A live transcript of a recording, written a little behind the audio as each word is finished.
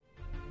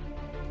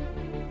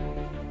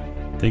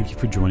Thank you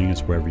for joining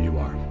us wherever you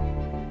are.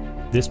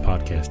 This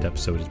podcast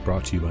episode is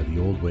brought to you by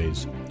The Old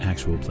Ways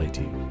Actual Play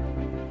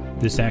Team.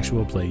 This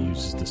actual play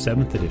uses the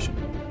 7th edition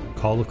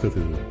Call of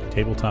Cthulhu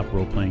tabletop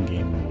role-playing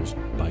game rules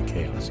by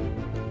Chaos.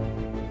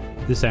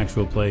 This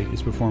actual play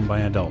is performed by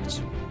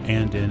adults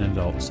and in an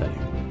adult setting.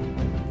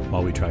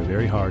 While we try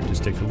very hard to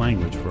stick to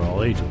language for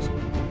all ages,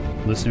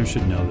 listeners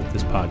should know that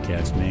this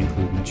podcast may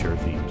include mature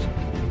themes.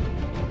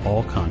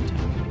 All content,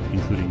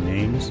 including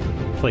names,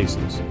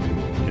 places,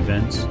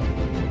 events,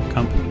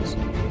 companies,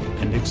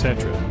 and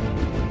etc.,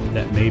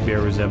 that may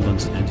bear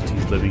resemblance to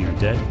entities living or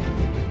dead,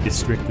 is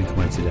strictly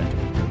coincidental.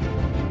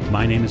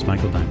 My name is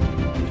Michael Diamond,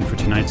 and for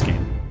tonight's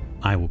game,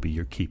 I will be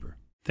your keeper.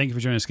 Thank you for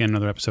joining us again in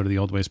another episode of the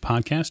Old Ways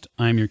podcast.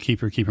 I'm your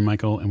keeper, Keeper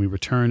Michael, and we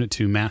return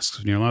to Masks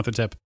of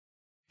Nyarlathotep.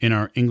 In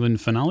our England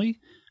finale,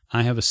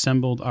 I have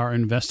assembled our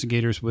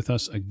investigators with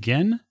us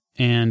again,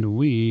 and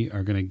we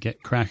are going to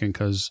get cracking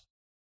because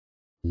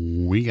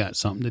we got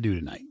something to do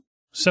tonight.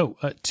 So,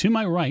 to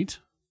my right...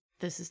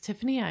 This is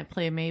Tiffany. I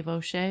play Maeve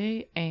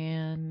O'Shea,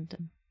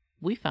 and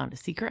we found a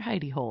secret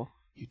hidey hole.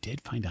 You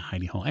did find a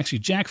hidey hole. Actually,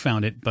 Jack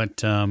found it,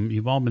 but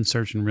you've all been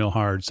searching real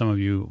hard. Some of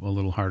you a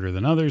little harder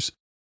than others.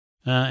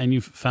 And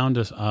you've found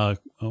a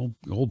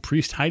old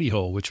priest hidey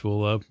hole, which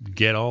will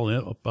get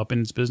all up in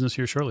its business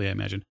here shortly, I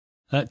imagine.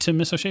 To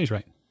Miss O'Shea's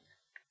right.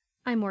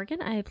 I'm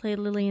Morgan. I play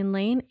Lillian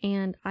Lane,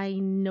 and I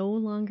no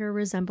longer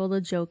resemble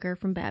the Joker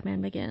from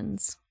Batman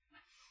Begins.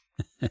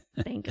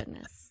 Thank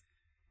goodness.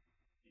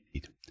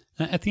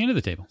 At the end of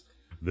the table.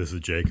 This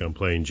is Jake. I'm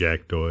playing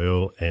Jack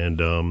Doyle,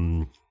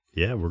 and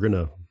yeah, we're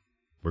gonna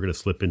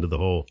slip into the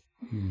hole.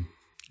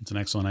 It's an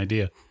excellent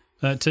idea.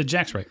 To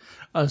Jack's right.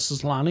 This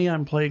is Lonnie.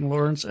 I'm playing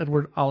Lawrence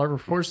Edward Oliver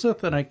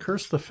Forsyth, and I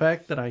curse the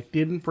fact that I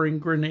didn't bring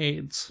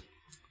grenades.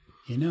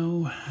 You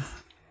know,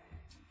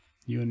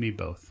 you and me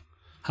both.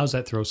 How's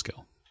that throw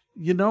skill?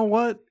 You know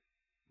what?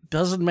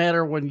 Doesn't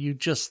matter when you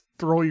just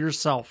throw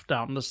yourself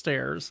down the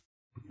stairs.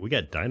 We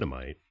got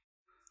dynamite.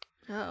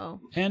 Uh-oh.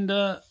 And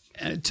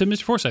to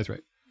Mr. Forsyth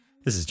right.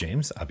 This is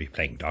James. I'll be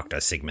playing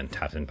Dr. Sigmund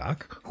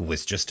Tattenbach, who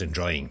was just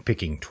enjoying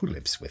picking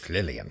tulips with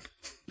Lillian.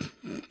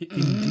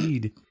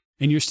 Indeed.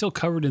 And you're still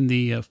covered in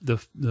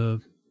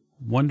the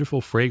wonderful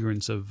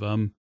fragrance of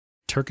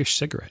Turkish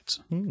cigarettes.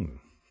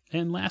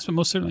 And last but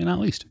most certainly not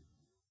least.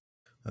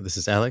 This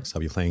is Alex.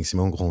 I'll be playing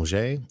Simon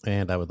Granger,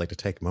 and I would like to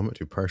take a moment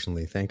to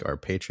personally thank our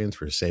patrons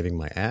for saving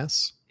my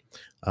ass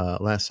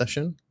last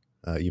session.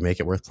 You make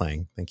it worth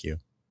playing. Thank you.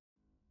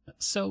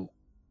 So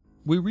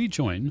we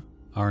rejoin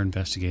our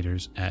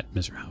investigators at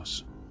Miser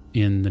House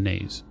in the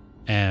Naze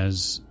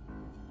as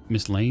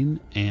Miss Lane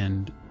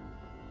and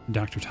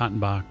Dr.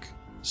 Tottenbach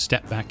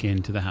step back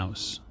into the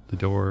house. The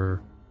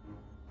door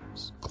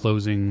is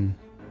closing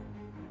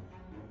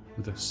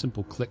with a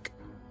simple click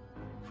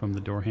from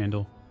the door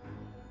handle,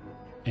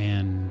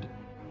 and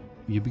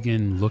you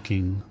begin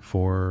looking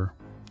for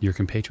your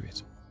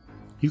compatriots.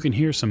 You can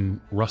hear some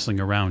rustling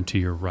around to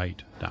your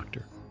right,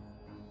 Doctor.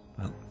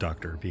 Well,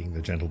 Doctor, being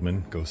the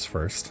gentleman, goes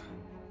first.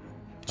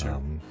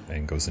 Sure.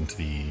 And goes into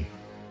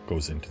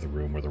the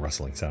room where the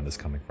rustling sound is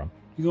coming from.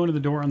 You go into the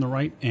door on the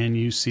right, and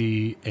you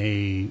see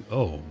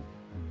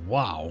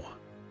wow,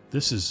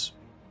 this is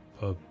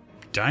a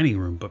dining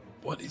room, but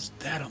what is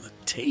that on the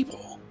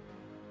table?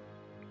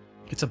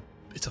 It's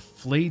a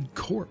flayed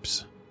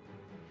corpse.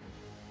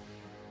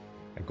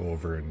 I go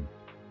over and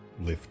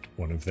lift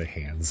one of the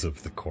hands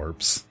of the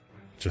corpse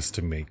just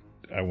to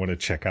I want to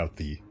check out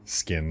the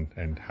skin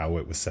and how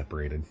it was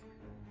separated.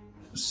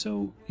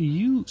 So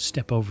you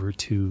step over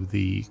to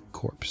the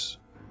corpse.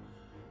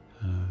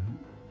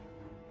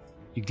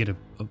 You get a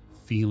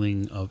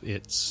feeling of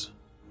its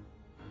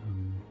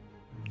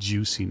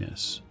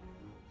juiciness.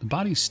 The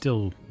body's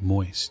still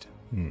moist.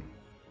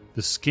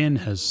 The skin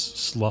has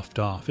sloughed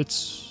off.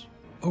 It's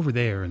over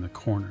there in the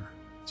corner.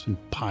 It's been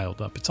piled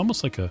up. It's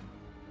almost like a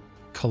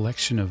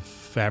collection of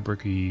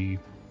fabric-y,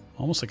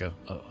 almost like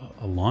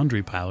a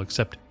laundry pile,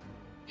 except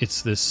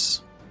it's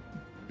this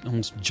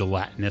almost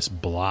gelatinous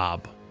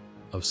blob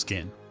of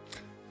skin.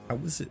 How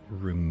was it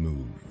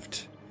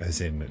removed? As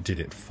in, did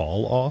it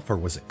fall off or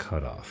was it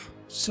cut off?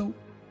 So,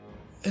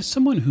 as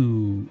someone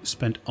who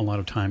spent a lot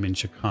of time in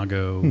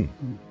Chicago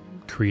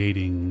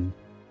creating,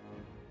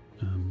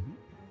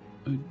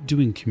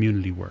 doing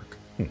community work,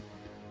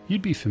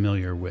 you'd be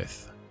familiar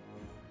with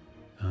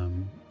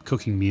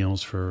cooking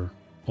meals for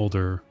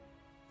older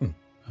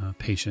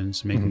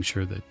patients, making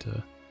sure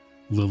that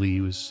Lily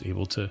was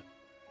able to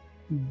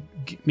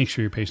make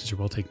sure your patients are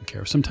well taken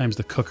care of. Sometimes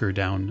the cooker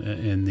down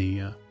in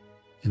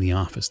the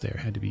office there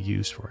had to be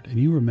used for it. And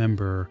you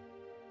remember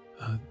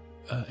a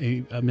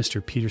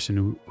Mr.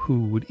 Peterson who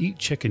would eat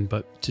chicken,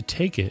 but to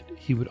take it,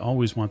 he would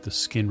always want the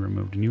skin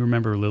removed. And you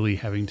remember Lily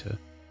having to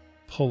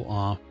pull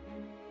off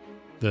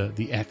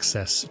the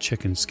excess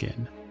chicken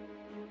skin.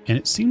 And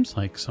it seems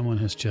like someone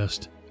has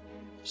just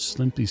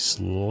simply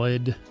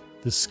slid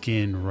the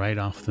skin right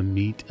off the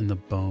meat and the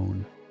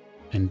bone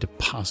and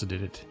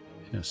deposited it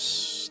in a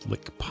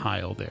slick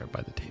pile there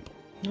by the table.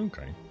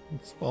 Okay.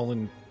 It's all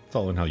in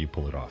how you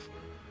pull it off.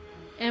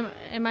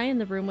 Am I in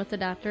the room with the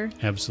doctor?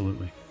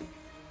 Absolutely.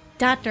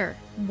 Doctor,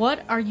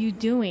 what are you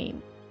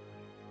doing?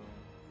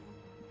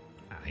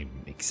 I'm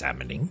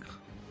examining.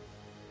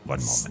 One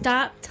moment.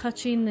 Stop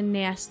touching the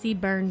nasty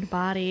burned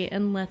body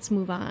and let's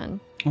move on.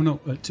 Oh, no,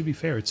 to be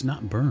fair, it's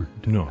not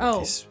burned. No,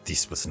 Oh.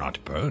 this was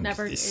not burned.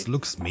 Never- This it-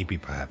 looks maybe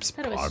perhaps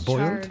I thought it was parboiled.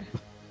 charred.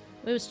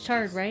 It was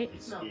charred, right?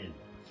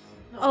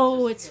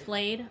 Oh, it's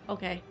flayed?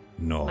 Okay,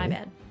 No, my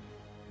bad.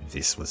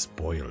 this was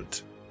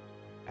boiled.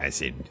 As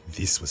in,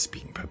 this was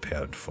being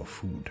prepared for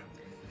food.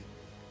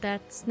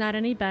 That's not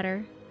any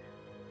better.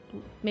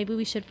 Maybe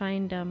we should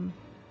find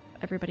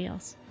everybody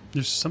else.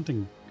 There's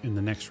something in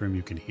the next room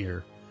you can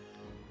hear.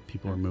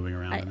 People are moving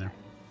around in there.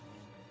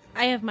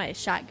 I have my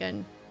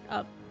shotgun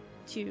up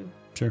to,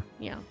 Sure.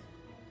 yeah.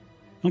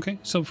 Okay,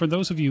 so for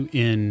those of you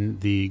in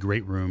the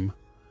great room,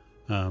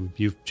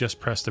 you've just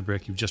pressed the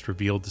brick, you've just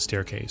revealed the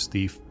staircase.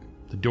 The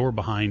door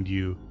behind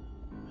you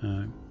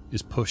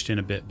is pushed in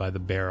a bit by the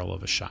barrel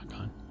of a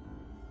shotgun.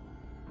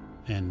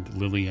 And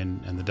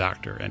Lillian and the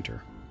doctor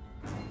enter.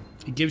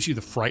 It gives you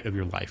the fright of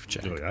your life,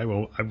 Jack. I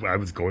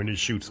was going to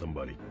shoot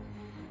somebody.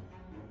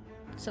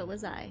 So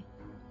was I.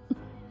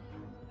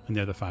 And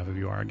the other 5 of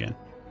you are again.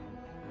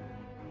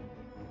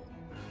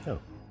 Oh.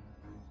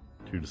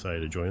 You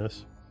decided to join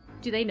us?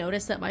 Do they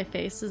notice that my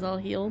face is all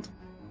healed?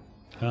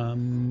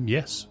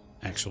 Yes,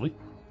 actually.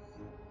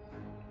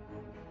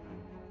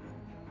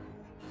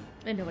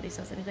 And nobody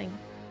says anything.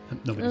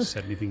 Nobody's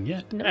said anything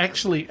yet. Nope.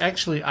 Actually,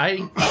 I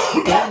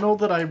don't know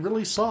that I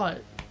really saw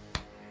it.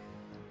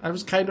 I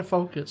was kind of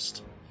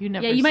focused. You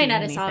never. Yeah, you might see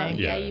not have saw anything.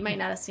 me. Yeah, Yeah. you might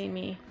not have seen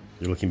me.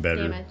 You're looking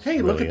better. Damage.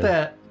 Hey, look at Lillian.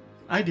 that.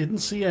 I didn't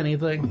see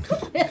anything.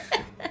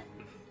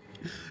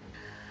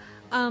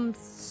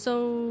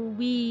 So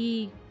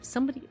we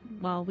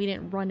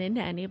didn't run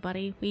into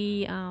anybody.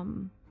 We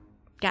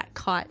got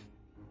caught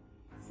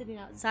sitting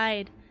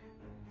outside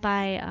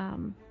by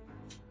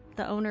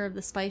the owner of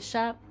the spice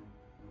shop.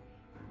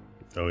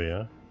 Oh,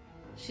 yeah?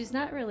 She's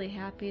not really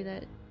happy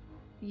that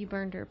you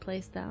burned her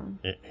place down.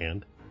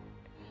 And?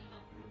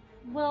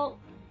 Well,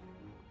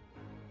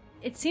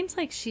 it seems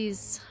like she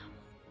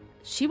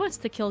wants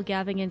to kill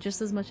Gavigan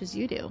just as much as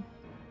you do.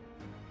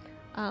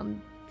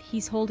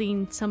 He's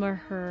holding some of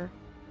her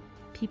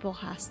people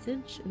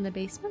hostage in the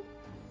basement.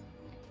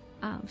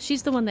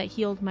 She's the one that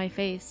healed my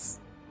face.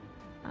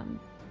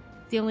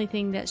 The only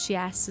thing that she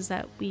asks is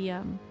that we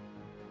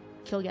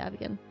kill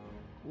Gavigan.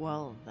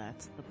 Well,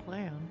 that's the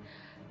plan.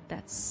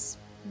 That's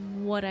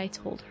what I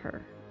told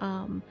her.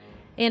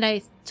 And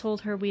I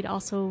told her we'd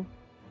also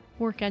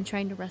work on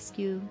trying to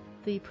rescue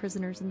the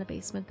prisoners in the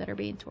basement that are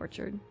being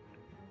tortured.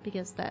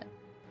 Because that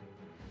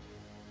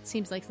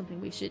seems like something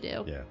we should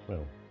do. Yeah,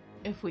 well,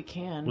 If we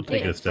can. we'll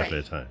take it a Yeah, step right.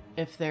 at a time.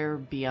 If they're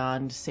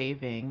beyond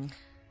saving.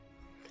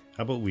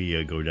 How about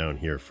we go down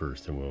here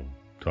first and we'll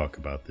talk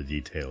about the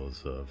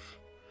details of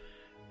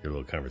your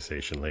little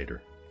conversation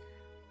later.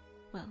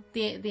 Well,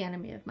 the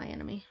enemy of my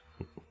enemy.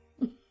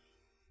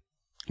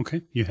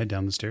 Okay, you head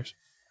down the stairs.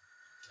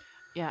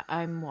 Yeah,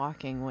 I'm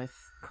walking with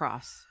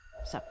cross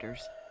scepters.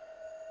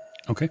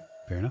 Okay,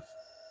 fair enough.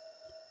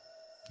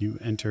 You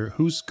enter.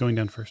 Who's going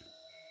down first?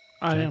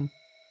 I Okay. am.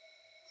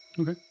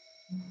 Okay.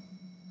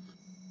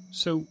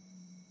 So,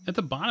 at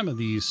the bottom of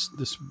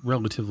this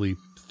relatively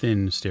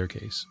thin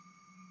staircase,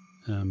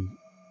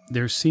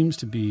 there seems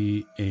to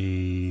be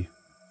a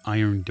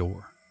iron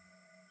door.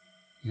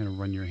 You're gonna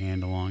run your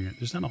hand along it.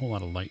 There's not a whole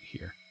lot of light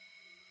here,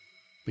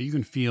 but you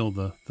can feel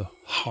the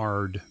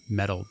hard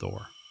metal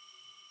door,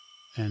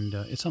 and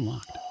it's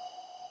unlocked.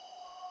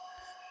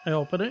 I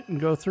open it and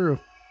go through.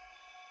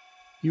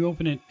 You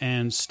open it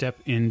and step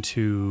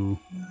into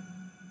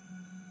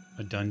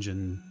a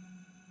dungeon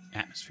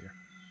atmosphere.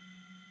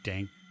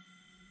 Dank,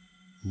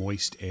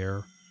 moist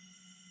air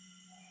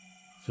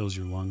fills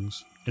your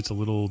lungs. It's a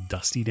little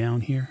dusty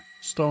down here.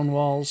 Stone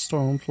walls,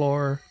 stone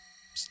floor.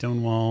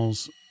 Stone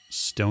walls,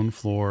 stone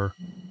floor.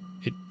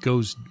 It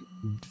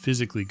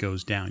physically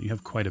goes down. You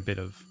have quite a bit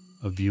of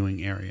a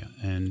viewing area.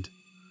 And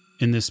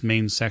in this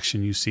main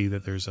section, you see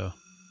that there's a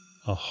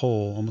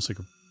hole, almost like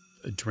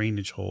a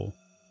drainage hole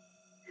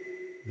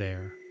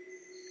there.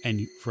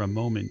 And for a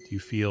moment, you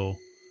feel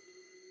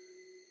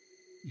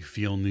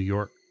New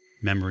York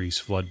memories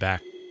flood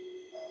back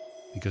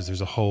because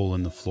there's a hole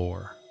in the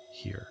floor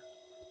here.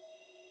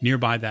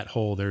 Nearby that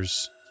hole,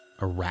 there's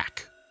a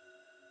rack,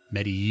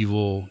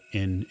 medieval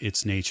in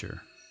its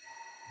nature.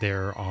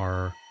 There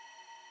are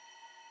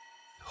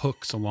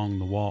hooks along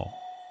the wall.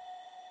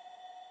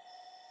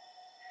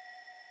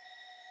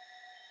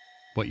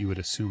 What you would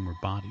assume were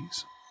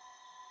bodies.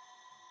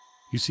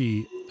 You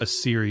see a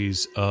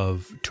series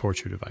of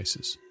torture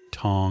devices,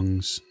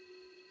 tongs,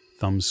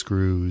 thumb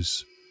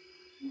screws.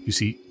 You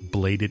see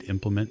bladed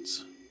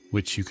implements,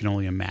 which you can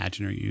only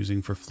imagine are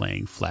using for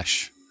flaying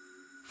flesh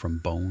from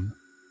bone.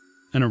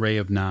 An array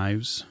of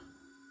knives.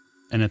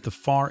 And at the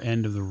far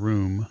end of the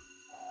room,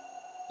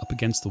 up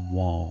against the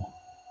wall,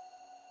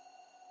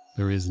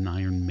 there is an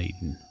Iron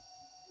Maiden.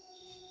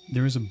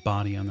 There is a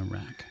body on the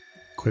rack,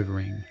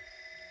 quivering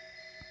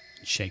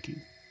and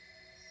shaking.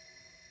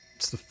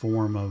 It's the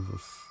form of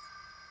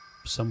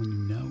someone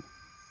you know.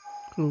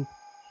 Who?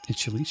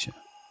 It's Shalisha.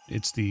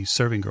 It's the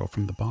serving girl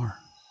from the bar.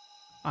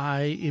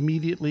 I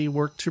immediately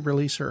work to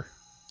release her.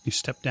 You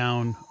step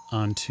down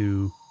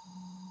onto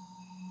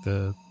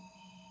the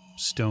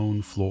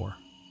stone floor,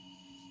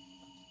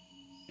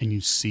 and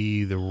you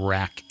see the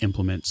rack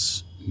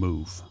implements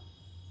move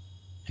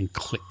and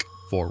click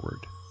forward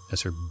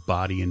as her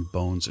body and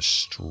bones are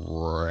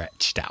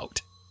stretched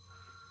out.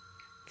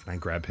 Can I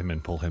grab him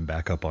and pull him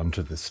back up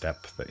onto the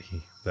step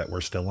that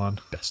we're still on?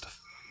 Best of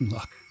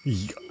luck.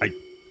 I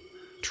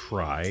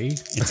try.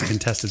 It's a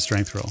contested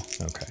strength roll.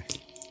 Okay.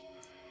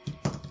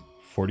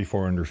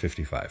 44 under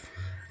 55.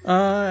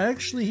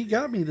 Actually, he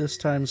got me this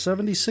time.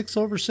 76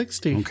 over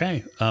 60.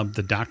 Okay.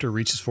 The doctor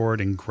reaches forward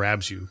and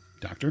grabs you.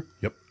 Doctor?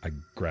 Yep. I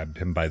grabbed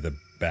him by the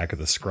back of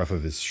the scruff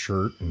of his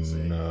shirt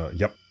and,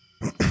 yep.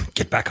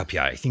 Get back up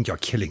here. I think you're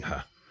killing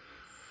her.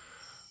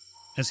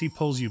 As he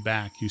pulls you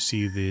back, you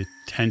see the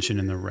tension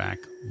in the rack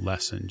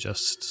lessen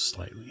just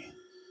slightly.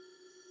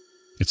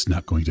 It's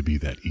not going to be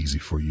that easy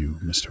for you,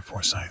 Mr.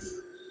 Forsyth.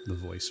 The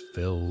voice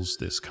fills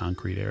this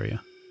concrete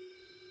area.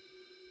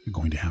 You're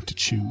going to have to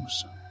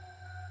choose.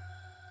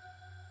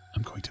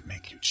 I'm going to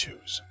make you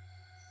choose.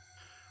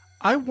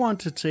 I want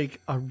to take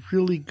a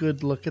really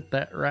good look at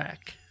that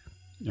rack.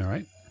 All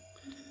right.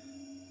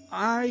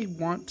 I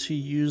want to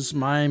use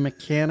my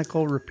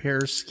mechanical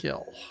repair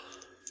skill.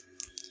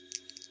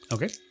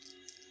 Okay.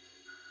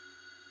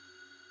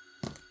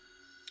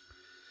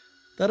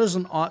 That is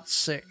an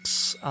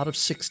 06 out of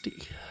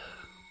 60.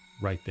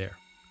 Right there.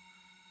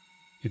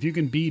 If you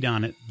can beat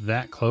on it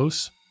that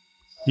close,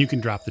 you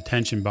can drop the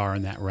tension bar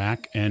in that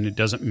rack, and it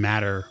doesn't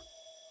matter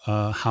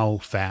how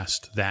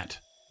fast that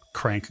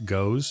crank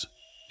goes.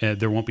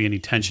 There won't be any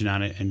tension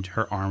on it, and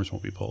her arms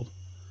won't be pulled.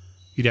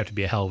 You'd have to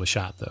be a hell of a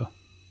shot, though.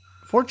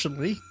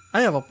 Fortunately,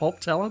 I have a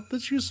pulp talent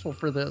that's useful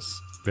for this.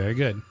 Very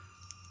good.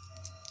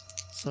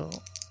 So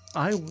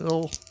I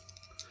will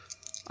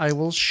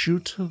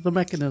shoot the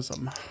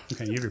mechanism.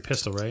 Okay, you have your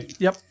pistol, right?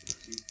 Yep.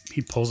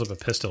 He pulls up a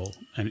pistol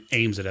and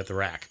aims it at the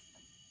rack.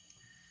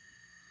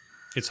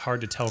 It's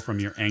hard to tell from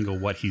your angle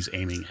what he's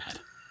aiming at.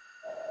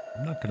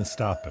 I'm not going to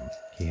stop him.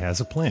 He has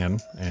a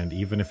plan, and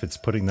even if it's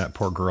putting that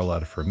poor girl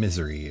out of her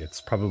misery,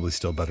 it's probably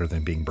still better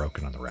than being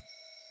broken on the rack.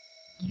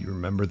 You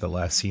remember the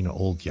last scene of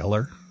Old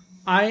Yeller?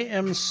 I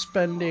am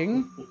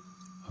spending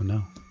Oh,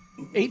 no.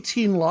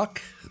 18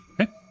 luck.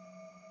 Okay.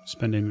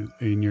 Spending,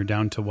 and you're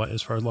down to what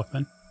as far as luck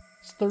then?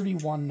 It's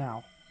 31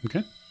 now.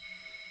 Okay.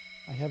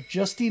 I have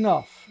just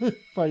enough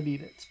if I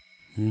need it.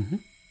 Mm-hmm.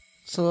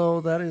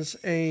 So that is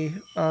a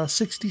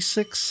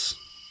 66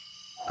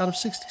 out of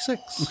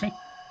 66. Okay.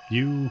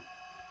 You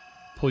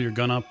pull your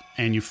gun up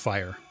and you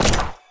fire.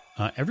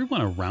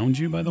 Everyone around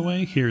you, by the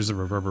way, hears the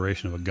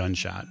reverberation of a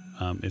gunshot.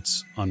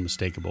 It's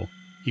unmistakable.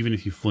 Even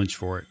if you flinch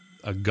for it,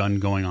 a gun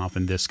going off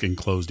in this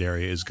enclosed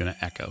area is going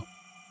to echo.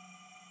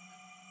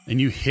 And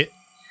you hit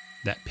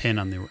that pin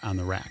on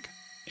the rack,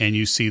 and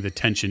you see the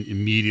tension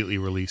immediately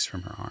release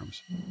from her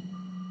arms.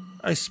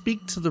 I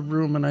speak to the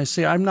room and I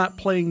say, I'm not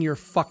playing your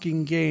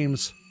fucking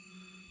games.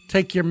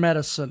 Take your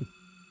medicine.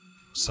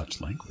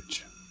 Such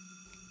language.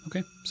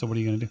 Okay, so what are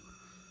you going to do?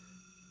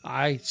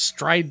 I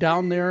stride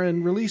down there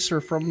and release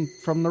her from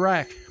the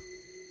rack.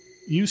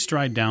 You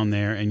stride down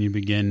there and you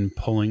begin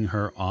pulling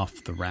her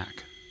off the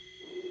rack,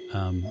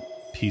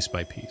 piece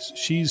by piece.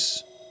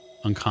 She's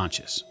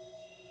unconscious.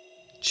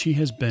 She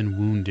has been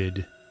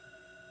wounded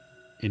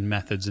in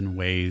methods and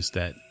ways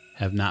that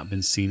have not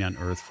been seen on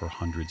Earth for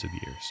hundreds of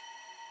years.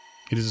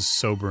 It is a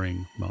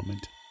sobering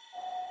moment.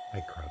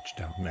 I crouch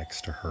down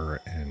next to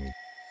her and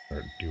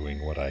start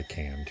doing what I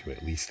can to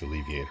at least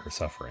alleviate her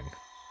suffering.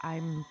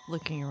 I'm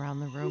looking around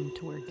the room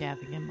to where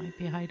Gavigan might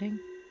be hiding.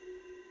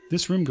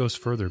 This room goes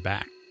further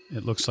back.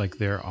 It looks like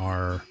there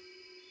are...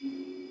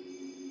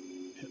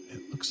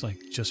 It looks like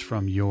just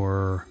from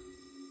your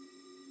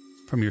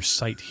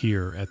sight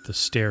here at the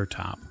stair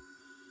top,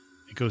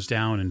 it goes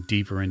down and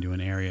deeper into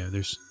an area.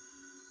 There's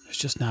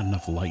just not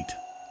enough light.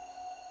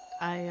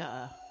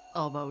 I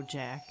elbow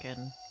Jack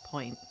and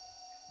point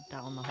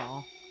down the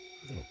hall.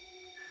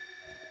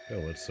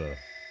 Oh, let's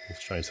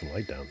shine some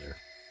light down there.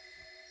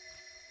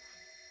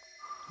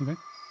 Okay.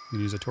 You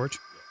use a torch?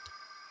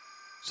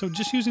 So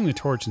just using the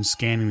torch and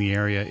scanning the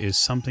area is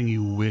something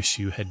you wish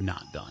you had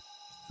not done.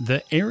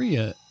 The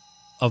area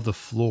of the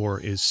floor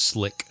is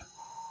slick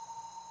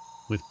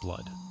with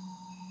blood.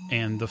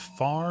 And the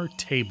far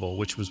table,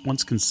 which was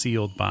once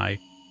concealed by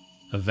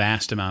a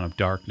vast amount of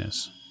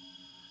darkness,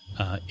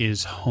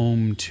 is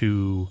home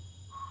to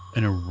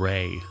an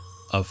array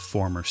of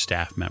former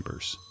staff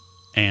members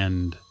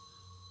and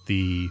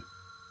the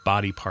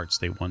body parts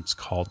they once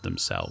called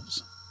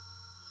themselves.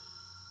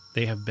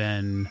 They've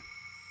been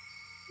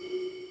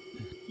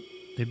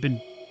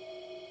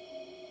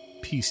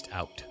pieced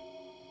out,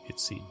 it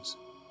seems.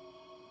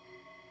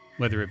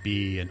 Whether it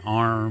be an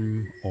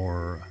arm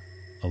or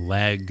a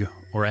leg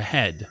or a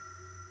head,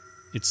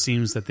 it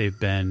seems that they've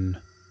been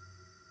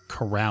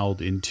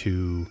corralled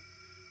into,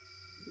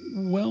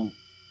 well,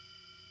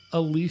 a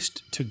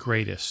least to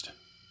greatest.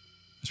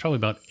 There's probably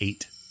about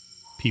 8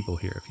 people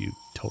here if you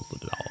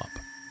totaled it all up.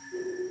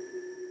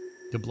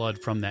 The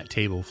blood from that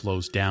table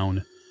flows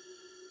down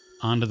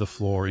onto the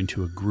floor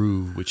into a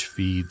groove which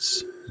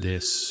feeds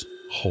this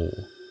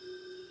hole.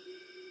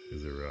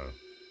 Is there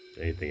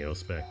anything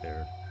else back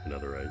there?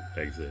 Another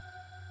exit?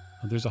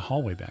 There's a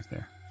hallway back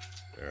there.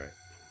 All right.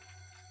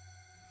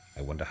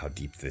 I wonder how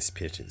deep this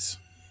pit is.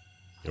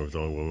 There was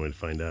only one way to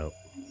find out.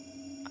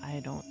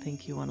 I don't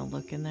think you want to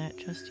look in that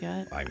just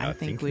yet. I'm I not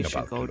think we thinking should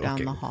about go down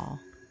the looking. hall.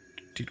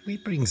 Did we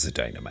bring the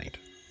dynamite?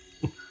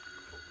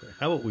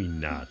 How about we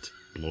not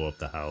blow up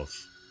the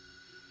house?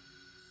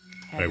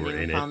 Haven't we're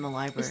even in it. found the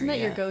library Isn't that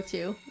your yet.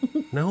 go-to?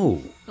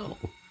 No. Oh.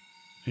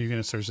 Are you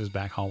going to search this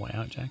back hallway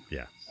out, Jack?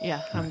 Yeah.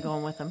 Yeah, I'm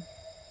going with him.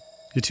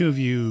 The two of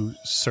you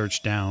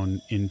search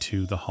down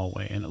into the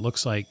hallway, and it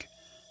looks like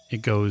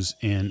it goes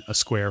in a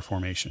square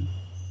formation.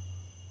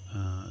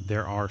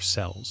 There are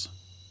cells.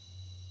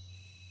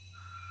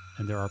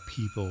 And there are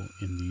people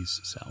in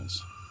these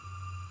cells.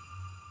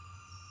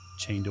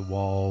 Chained to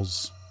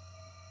walls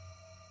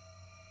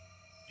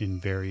in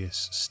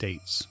various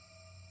states.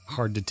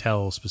 Hard to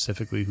tell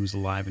specifically who's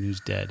alive and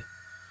who's dead.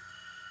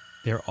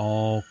 They're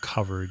all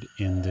covered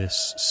in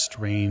this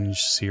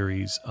strange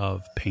series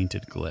of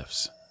painted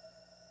glyphs.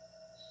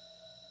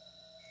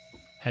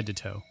 Head to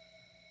toe.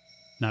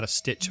 Not a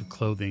stitch of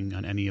clothing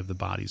on any of the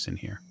bodies in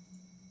here.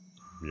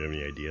 You have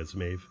any ideas,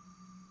 Maeve?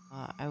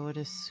 I would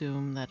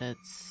assume that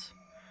it's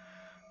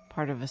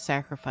part of a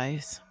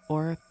sacrifice,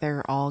 or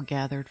they're all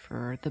gathered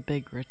for the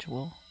big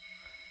ritual.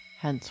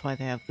 Hence why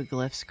they have the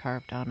glyphs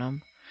carved on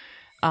them.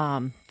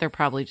 They're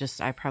probably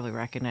I probably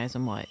recognize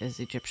them, as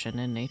Egyptian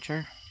in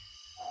nature.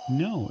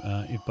 No,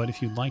 but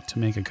if you'd like to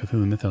make a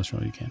Cthulhu Mythos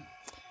roll, you can.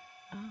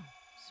 Oh,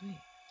 sweet.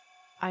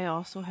 I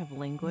also have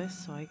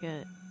linguist, so I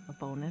get a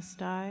bonus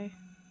die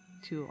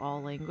to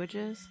all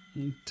languages.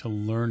 To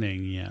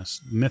learning,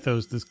 yes.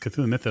 Mythos, this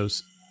Cthulhu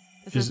Mythos.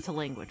 This is to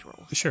language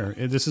rolls. Sure,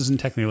 this isn't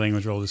technically a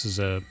language roll. This is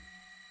a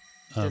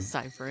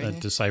Deciphering.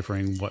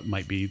 Deciphering what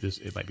might be this.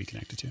 It might be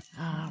connected to.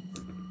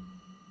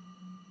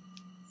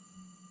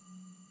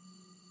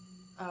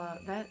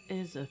 That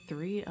is a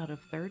 3 out of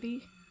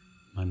 30.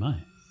 My.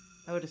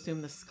 I would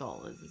assume the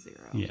skull is a 0.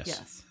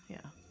 Yes.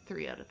 Yeah.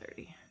 3 out of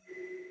 30.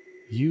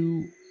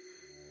 You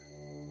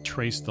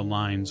trace the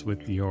lines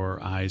with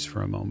your eyes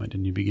for a moment,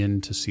 and you begin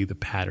to see the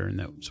pattern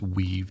that's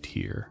weaved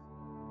here.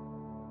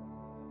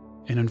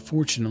 And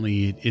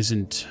unfortunately, it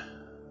isn't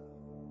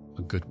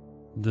a good.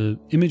 The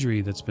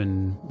imagery that's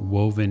been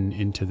woven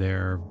into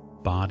their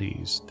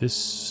bodies,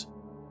 this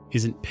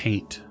isn't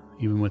paint.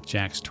 Even with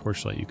Jack's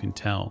torchlight, you can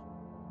tell.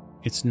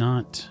 It's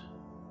not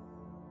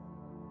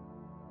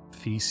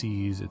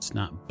feces, it's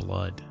not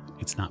blood,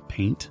 it's not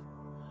paint.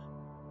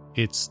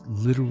 It's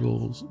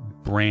literal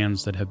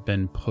brands that have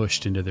been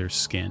pushed into their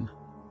skin.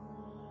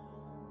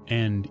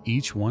 And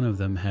each one of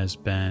them has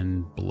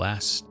been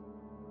blessed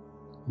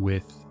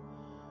with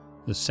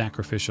the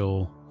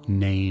sacrificial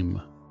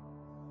name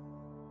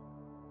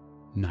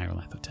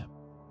Nyarlathotep.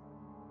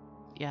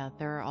 Yeah,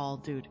 they're all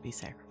due to be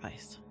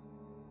sacrificed.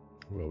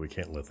 Well, we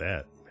can't let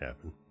that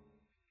happen.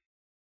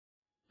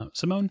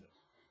 Simone,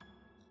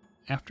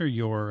 after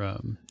your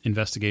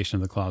investigation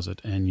of the closet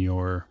and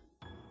your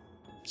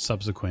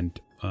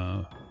subsequent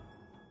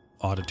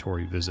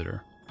auditory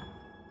visitor,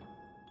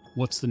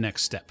 what's the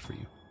next step for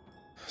you?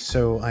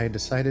 So I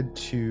decided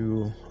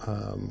to,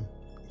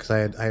 because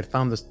I had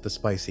found the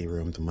spicy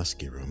room, the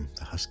musky room,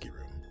 the husky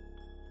room,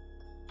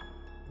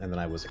 and then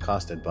I was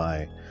accosted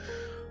by,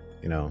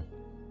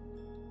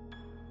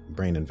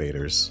 brain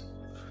invaders.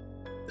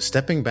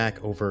 Stepping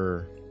back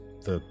over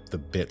the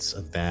bits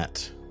of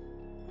that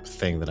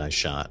thing that I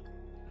shot,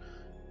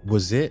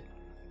 was it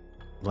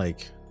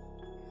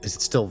is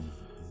it still?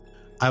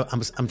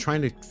 I'm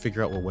trying to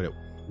figure out what it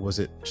was.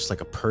 It just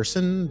like a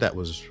person that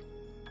was?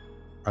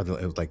 It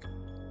was like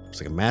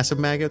a massive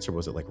maggots, or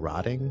was it like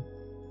rotting?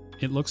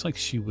 It looks like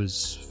she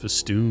was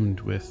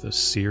festooned with a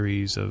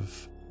series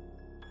of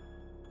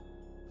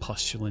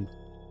pustulent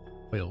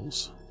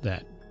oils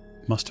that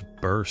must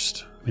have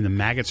burst. I mean, the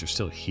maggots are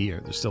still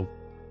here. They're still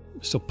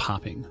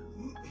popping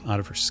out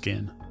of her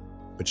skin.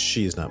 But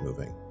she is not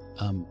moving.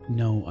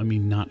 No, I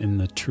mean, not in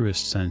the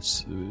truest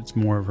sense. It's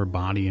more of her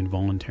body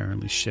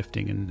involuntarily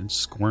shifting and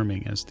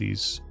squirming as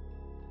these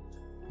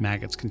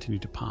maggots continue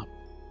to pop.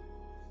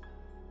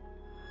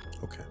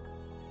 Okay.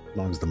 As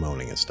long as the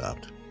moaning has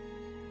stopped.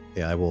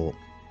 Yeah, I will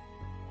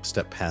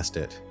step past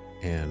it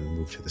and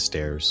move to the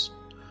stairs.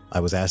 I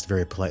was asked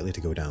very politely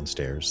to go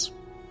downstairs,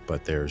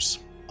 but there's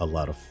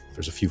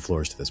a few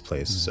floors to this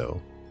place,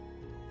 so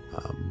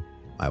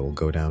I will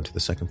go down to the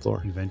second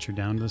floor. You venture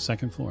down to the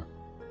second floor.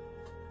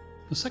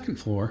 The second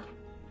floor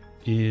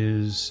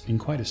is in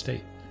quite a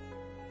state.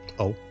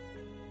 Oh.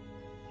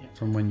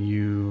 From when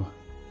you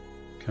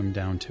come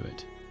down to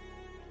it.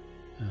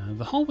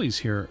 The hallways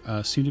here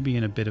seem to be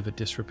in a bit of a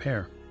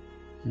disrepair.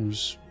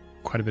 There's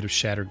quite a bit of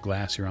shattered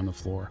glass here on the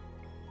floor.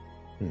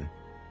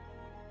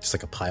 Just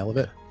like a pile of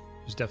it?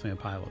 There's definitely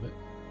a pile of it.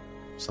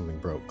 Something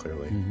broke,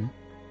 clearly. Mm-hmm.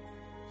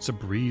 It's a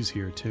breeze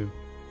here, too.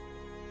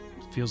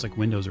 It feels like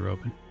windows are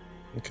open.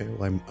 Okay,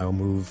 well, I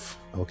will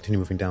continue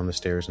moving down the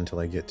stairs until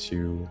I get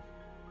to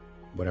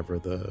whatever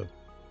the...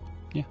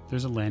 Yeah,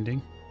 there's a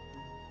landing.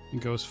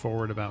 It goes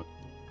forward about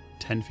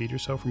 10 feet or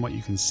so from what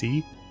you can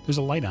see. There's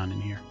a light on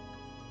in here.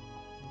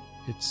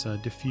 It's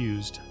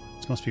diffused.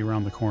 This must be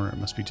around the corner. It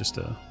must be just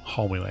a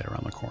hallway light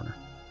around the corner.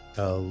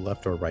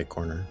 left or right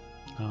corner?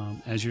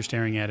 As you're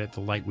staring at it, the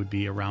light would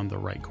be around the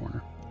right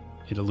corner.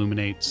 It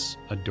illuminates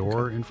a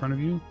door in front of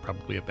you,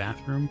 probably a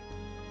bathroom.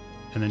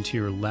 And then to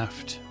your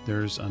left,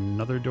 there's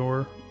another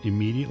door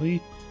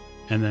immediately.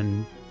 And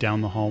then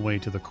down the hallway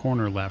to the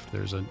corner left,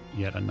 there's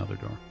yet another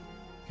door.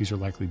 These are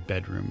likely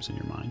bedrooms in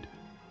your mind.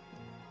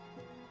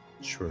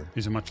 Sure.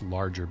 These are much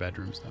larger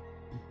bedrooms, though.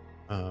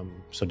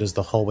 So does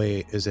the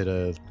hallway, is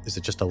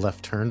it just a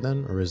left turn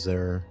then? Or is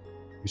there,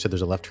 you said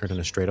there's a left turn and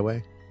a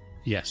straightaway?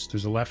 Yes,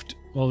 there's a left.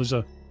 Well, there's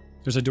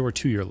a door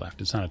to your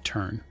left. It's not a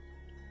turn.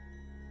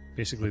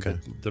 Basically, Okay.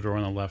 the door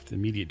on the left, the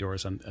immediate door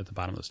is at the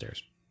bottom of the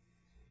stairs.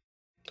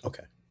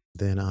 Okay.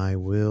 Then I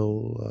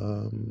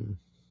will,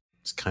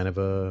 it's kind of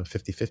a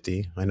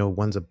 50-50. I know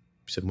you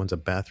said one's a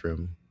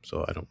bathroom,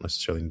 so I don't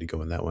necessarily need to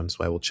go in that one.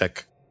 So I will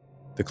check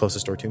the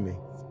closest door to me.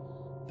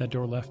 That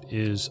door left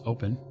is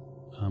open.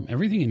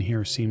 Everything in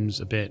here seems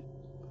a bit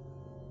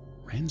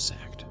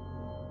ransacked.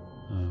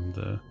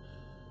 The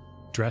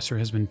dresser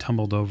has been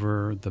tumbled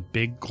over. The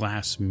big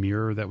glass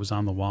mirror that was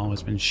on the wall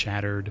has been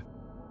shattered.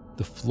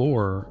 The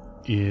floor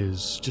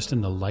is just in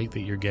the light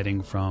that you're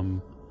getting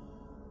from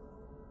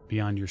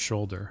beyond your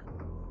shoulder.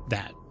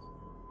 That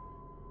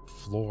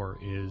floor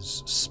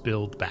is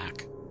spilled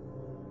back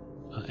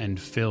and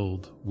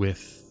filled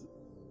with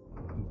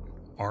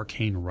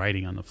arcane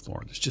writing on the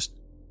floor. There's just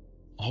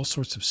all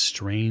sorts of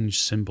strange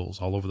symbols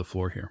all over the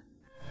floor here.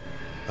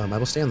 I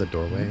will stay in the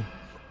doorway.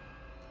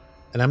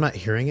 And I'm not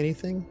hearing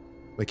anything?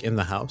 Like in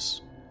the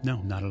house?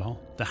 No, not at all.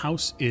 The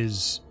house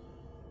is...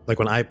 Like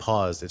when I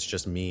pause, it's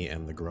just me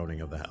and the groaning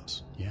of the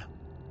house. Yeah.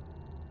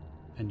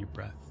 And your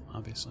breath,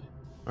 obviously.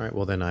 All right,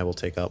 well then I will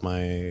take out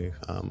my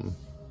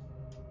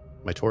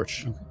my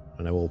torch. Okay.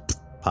 And I will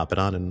pop it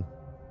on and...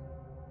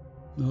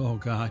 Oh,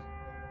 God.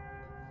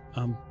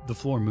 The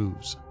floor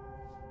moves.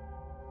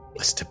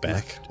 I step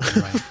back. Left,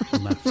 right,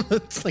 and left.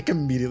 It's like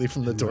immediately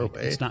from the Right.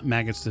 doorway. It's not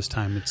maggots this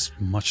time. It's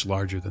much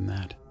larger than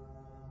that.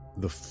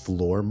 The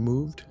floor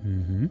moved?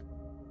 Mm-hmm.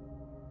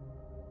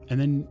 And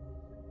then,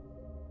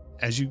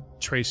 as you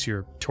trace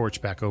your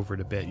torch back over it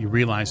a bit, you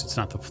realize it's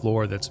not the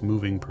floor that's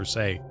moving per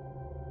se,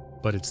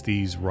 but it's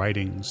these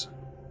writings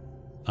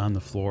on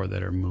the floor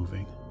that are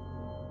moving.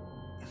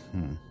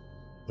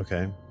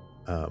 Okay.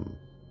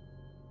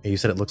 You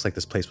said it looks like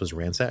this place was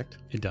ransacked?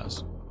 It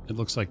does. It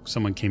looks like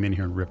someone came in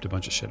here and ripped a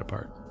bunch of shit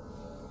apart.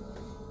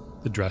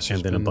 The dresser's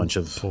And then been a bunch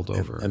of... pulled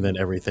over. And then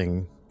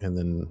everything... And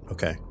then...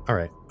 Okay. All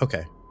right.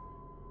 Okay.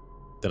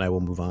 Then I will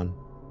move on.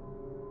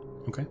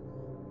 Okay.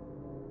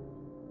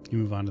 You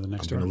move on to the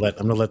next I'm door.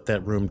 gonna let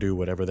that room do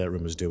whatever that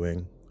room is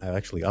doing.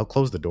 I'll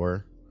close the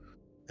door,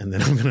 and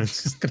then I'm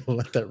just gonna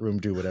let that room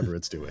do whatever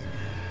it's doing.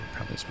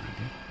 Probably a smart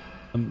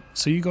idea.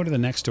 So you go to the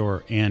next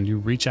door and you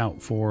reach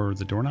out for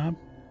the doorknob,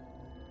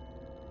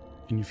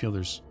 and you feel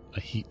there's a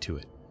heat to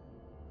it.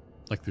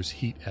 Like there's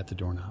heat at the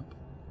doorknob.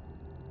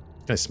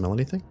 Can I smell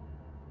anything?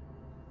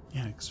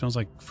 Yeah, it smells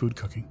like food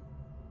cooking.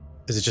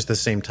 Is it just the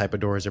same type of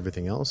door as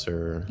everything else,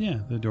 or Yeah,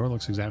 the door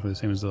looks exactly the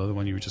same as the other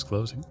one you were just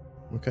closing.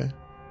 okay?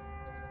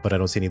 But I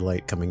don't see any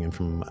light coming in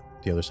from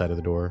the other side of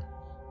the door.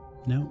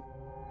 No.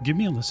 Give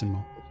me a listen,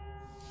 Mo.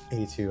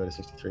 82 out of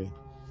 63.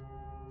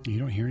 You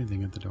don't hear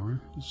anything at the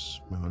door.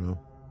 I don't know.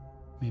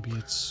 Maybe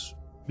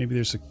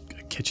there's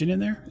a kitchen in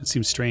there? It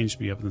seems strange to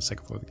be up on the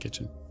second floor of the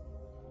kitchen.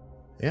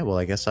 Yeah, well,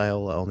 I guess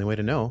only way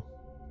to know.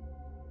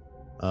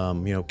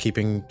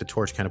 Keeping the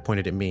torch kind of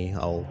pointed at me,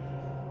 I'll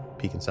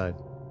peek inside.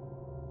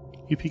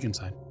 You peek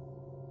inside.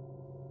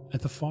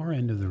 At the far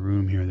end of the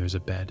room here, there's a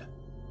bed.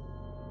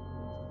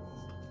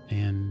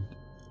 And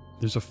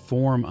there's a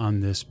form on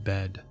this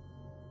bed.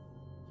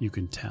 You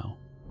can tell.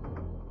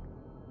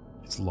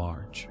 It's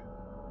large.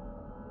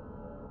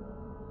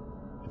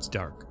 It's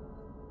dark.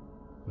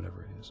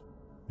 Whatever it is.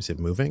 Is it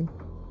moving?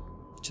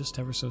 Just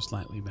ever so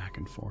slightly back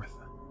and forth.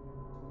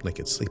 Like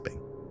it's sleeping?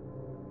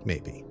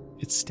 Maybe.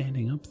 It's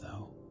standing up,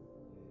 though.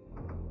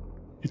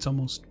 It's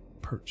almost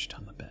perched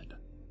on the bed.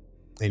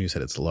 And you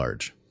said it's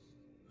large.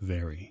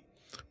 Very.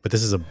 But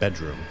this is a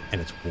bedroom,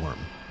 and it's warm.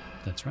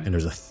 That's right. And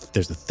there's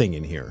a thing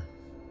in here.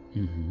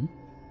 Mm-hmm.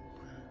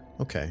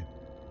 Okay.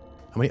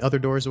 How many other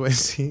doors do I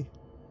see?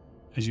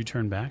 As you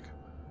turn back,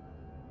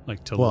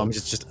 like to Well, look, I'm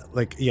just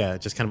like, yeah,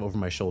 just kind of over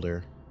my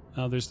shoulder.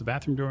 there's the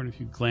bathroom door, and if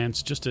you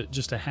glance just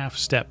a half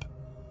step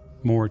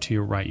more to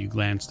your right, you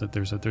glance that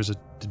there's a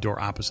door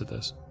opposite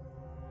this.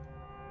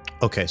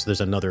 Okay, so there's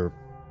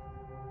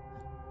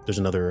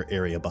another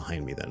area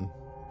behind me then.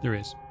 There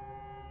is.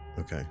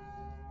 Okay.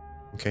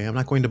 Okay, I'm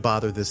not going to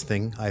bother this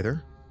thing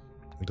either.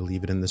 I'm going to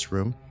leave it in this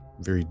room.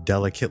 Very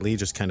delicately,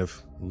 just kind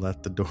of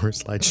let the door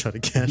slide shut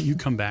again. You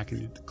come back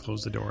and you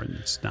close the door, and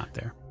it's not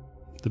there.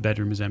 The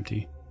bedroom is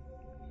empty.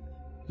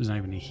 There's not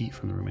even any heat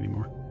from the room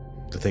anymore.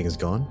 The thing is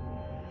gone.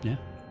 Yeah.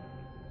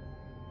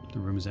 The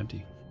room is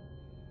empty.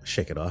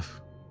 Shake it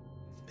off.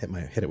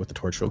 hit it with the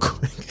torch real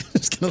quick.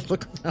 Just gonna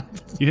look around.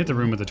 You hit the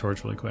room with the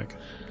torch really quick.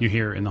 You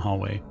hear in the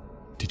hallway,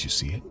 "Did you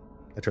see it?"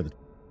 I turn the.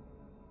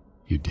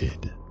 You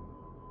did.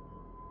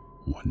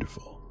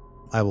 Wonderful.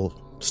 I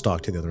will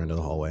stalk to the other end of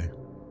the hallway.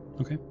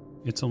 Okay.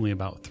 It's only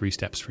about 3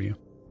 steps for you.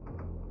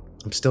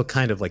 I'm still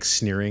kind of like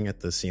sneering at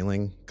the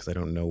ceiling because I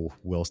don't know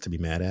who else to be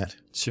mad at.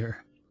 Sure.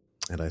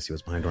 And I see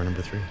what's behind door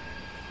number 3.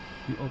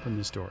 You open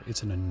this door.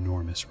 It's an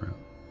enormous room.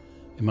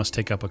 It must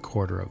take up a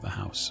quarter of the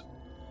house.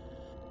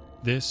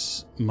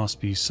 This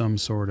must be some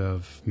sort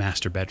of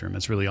master bedroom.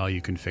 That's really all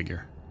you can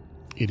figure.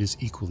 It is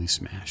equally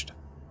smashed.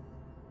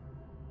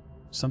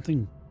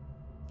 Something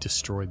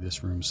destroyed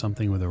this room.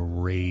 Something with a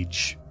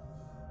rage.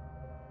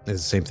 It's the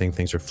same thing.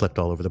 Things are flipped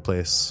all over the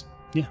place.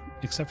 Yeah,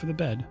 except for the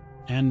bed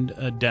and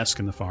a desk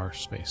in the far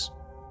space.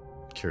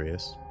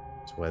 Curious.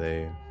 That's why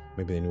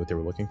maybe they knew what they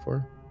were looking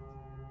for.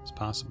 It's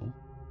possible.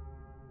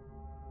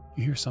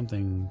 You hear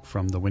something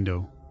from the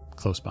window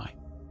close by.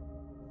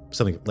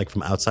 Something like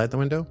from outside the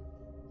window?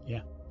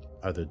 Yeah.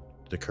 Are the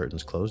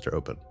curtains closed or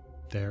open?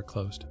 They're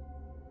closed.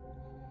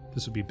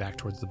 This would be back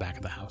towards the back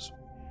of the house.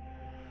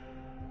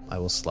 I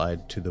will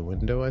slide to the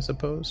window, I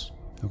suppose.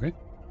 Okay.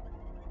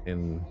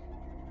 And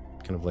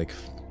kind of like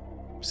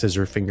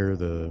scissor finger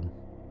the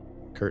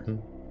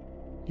curtain.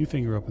 You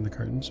finger open the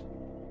curtains.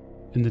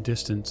 In the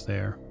distance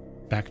there,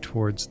 back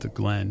towards the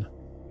glen,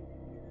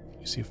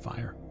 you see a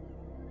fire.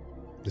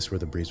 This is where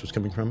the breeze was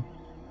coming from?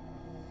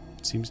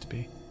 It seems to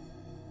be.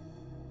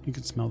 You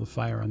can smell the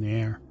fire on the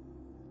air.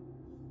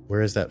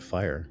 Where is that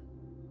fire?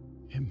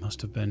 It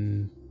must have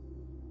been...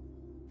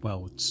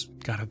 Well, it's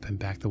got to have been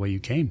back the way you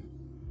came.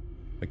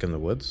 Like in the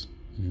woods?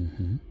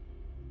 Mm-hmm.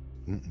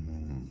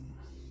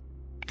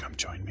 Come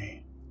join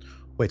me.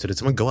 Wait, so did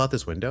someone go out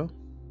this window?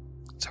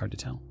 It's hard to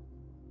tell.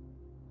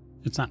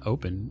 It's not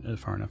open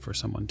far enough for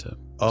someone to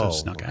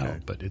snuck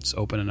out, but it's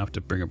open enough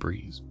to bring a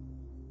breeze.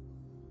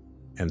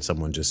 And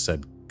someone just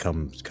said,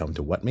 come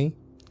to what me?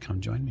 Come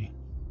join me.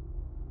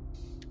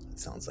 That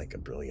sounds like a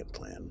brilliant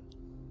plan.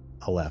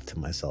 I'll laugh to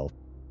myself.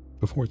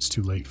 Before it's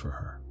too late for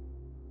her.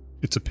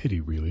 It's a pity,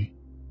 really.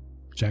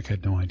 Jack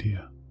had no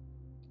idea.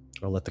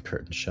 I'll let the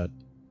curtain shut.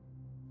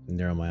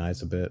 Narrow my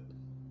eyes a bit.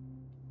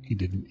 He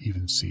didn't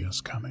even see us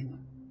coming.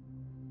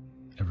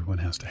 Everyone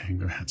has to hang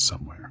their hat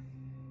somewhere.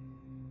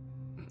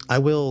 I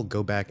will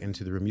go back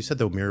into the room. You said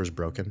the mirror is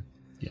broken?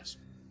 Yes.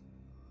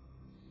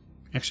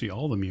 Actually,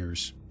 all the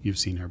mirrors you've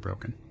seen are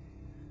broken.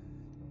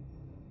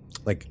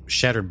 Like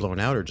shattered, blown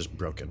out, or just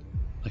broken?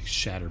 Like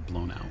shattered,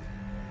 blown out.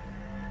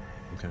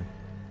 Okay.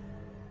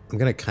 I'm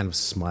going to kind of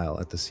smile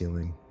at the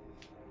ceiling.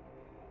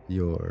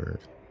 Your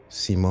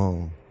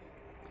Simon,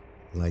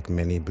 like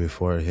many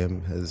before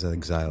him, has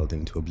exiled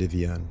into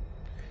oblivion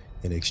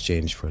in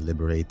exchange for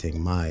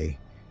liberating my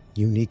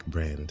unique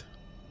brand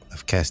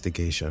of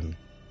castigation.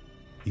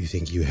 You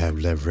think you have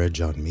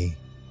leverage on me?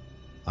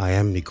 I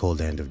am the cold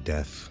hand of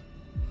death,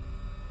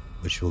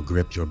 which will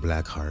grip your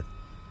black heart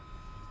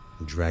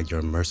and drag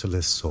your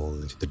merciless soul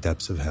into the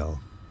depths of hell,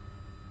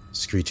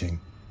 screeching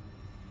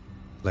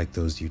like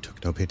those you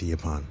took no pity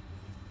upon.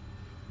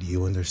 Do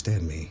you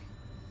understand me?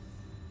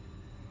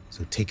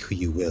 So take who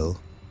you will,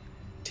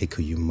 take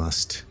who you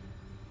must.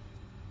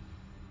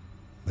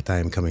 But I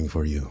am coming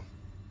for you.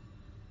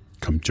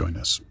 Come join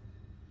us,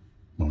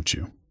 won't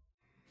you?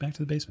 Back to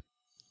the basement.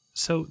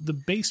 So the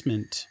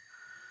basement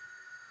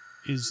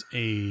is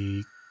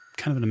a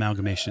kind of an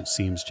amalgamation, it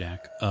seems,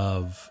 Jack,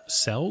 of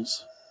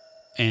cells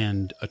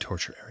and a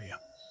torture area.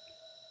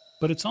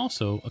 But it's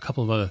also a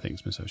couple of other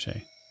things, Miss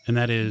O'Shea. And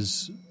that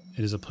is,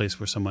 it is a place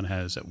where someone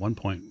has at one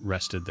point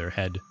rested their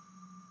head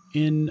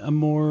in a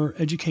more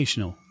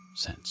educational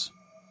sense.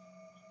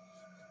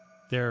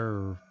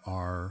 There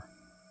are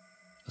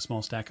a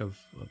small stack of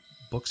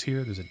books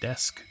here. There's a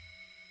desk.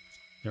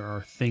 There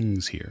are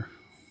things here.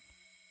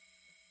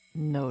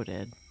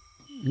 Noted.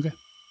 Okay.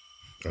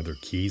 Are there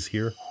keys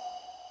here?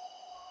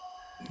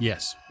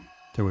 Yes,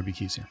 there would be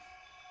keys here.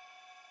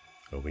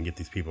 Well, we can get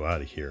these people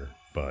out of here,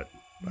 but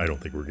I don't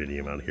think we're getting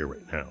them out of here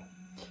right now.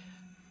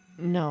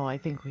 No, I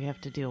think we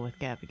have to deal with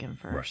Gavigan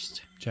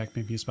first. Right. Jack,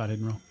 maybe a spot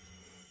hidden roll.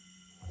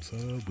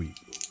 Sweet.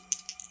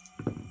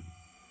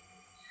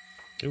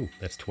 Ooh,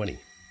 that's 20.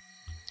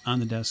 On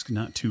the desk,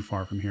 not too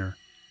far from here,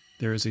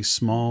 there is a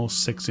small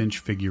 6-inch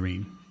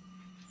figurine.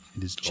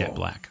 It is jet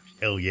black.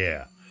 Hell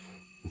yeah.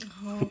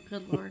 Oh,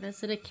 good lord.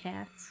 Is it a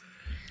cat?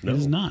 No. It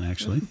is not,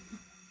 actually.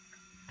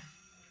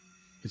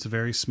 It's a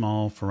very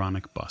small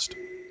pharaonic bust.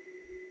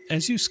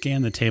 As you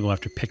scan the table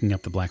after picking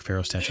up the Black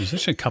Pharaoh statues,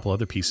 there's actually a couple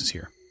other pieces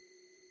here.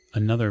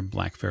 Another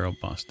Black Pharaoh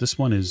bust. This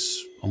one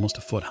is almost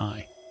a foot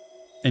high.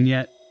 And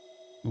yet,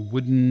 a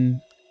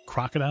wooden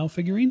crocodile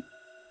figurine?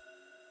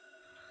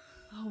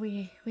 Oh,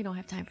 we don't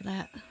have time for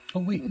that.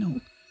 Oh, wait, no.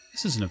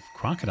 This isn't a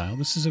crocodile.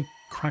 This is a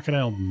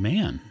crocodile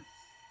man.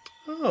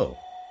 Oh.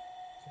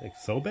 Like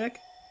Sobek?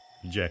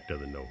 Jack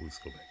doesn't know who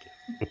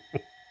Sobek is.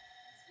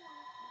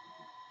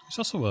 There's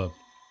also a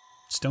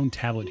stone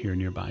tablet here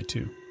nearby,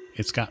 too.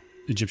 It's got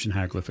Egyptian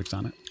hieroglyphics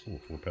on it. Ooh,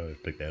 we'll probably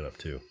pick that up,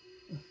 too.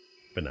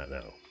 But not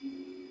now.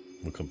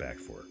 We'll come back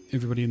for it.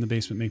 Everybody in the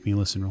basement, make me a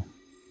listen roll.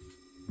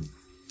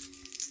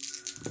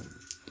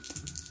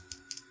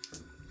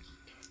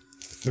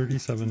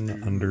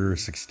 37 under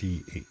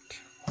 68.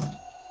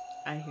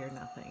 I hear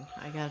nothing.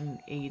 I got an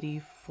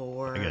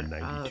 84 I got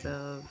 92. out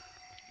of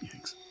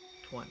Yikes.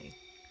 20.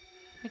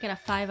 I got a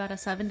 5 out of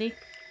 70.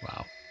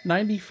 Wow.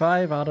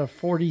 95 out of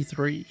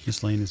 43.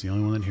 Miss Lane is the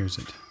only one that hears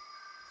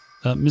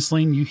it. Miss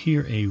Lane, you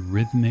hear a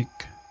rhythmic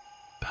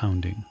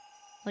pounding.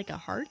 Like a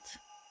heart?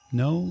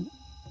 No,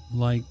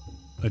 like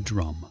a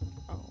drum.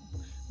 Oh.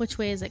 Which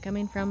way is it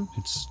coming from?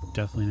 It's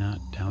definitely not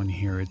down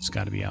here. It's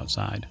got to be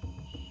outside.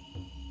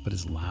 But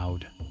it's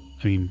loud.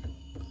 I mean,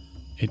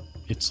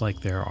 it's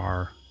like there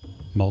are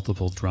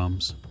multiple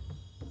drums.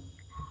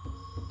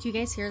 Do you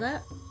guys hear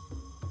that?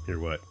 Hear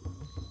what?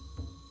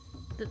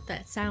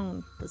 That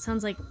sound. That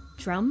sounds like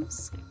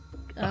drums?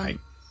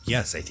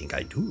 Yes, I think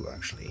I do,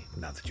 actually,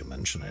 now that you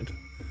mention it.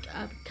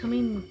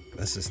 Coming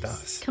This is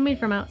us. coming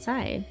from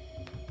outside.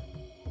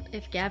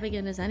 If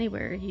Gavigan is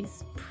anywhere,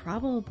 he's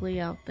probably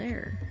out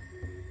there.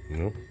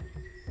 Nope.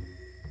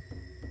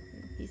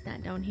 He's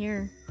not down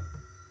here.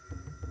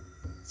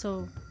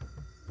 So,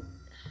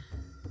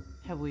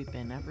 Have we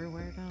been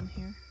everywhere down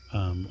here?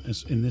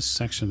 In this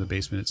section of the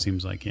basement, it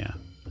seems like, yeah.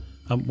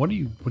 What are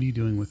you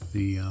doing with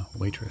the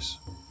waitress,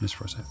 Miss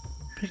Forsyth?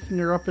 Picking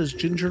her up as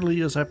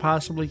gingerly as I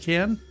possibly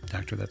can.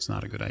 Doctor, that's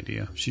not a good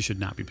idea. She should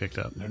not be picked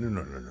up.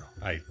 No.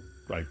 I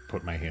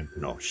put my hand.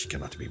 No, she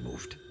cannot be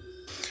moved.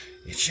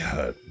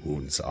 Her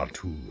wounds are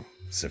too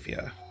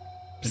severe.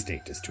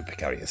 State is too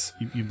precarious.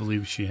 You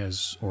believe she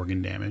has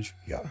organ damage?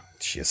 Yeah,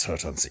 she is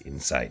hurt on the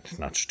inside,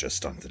 not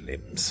just on the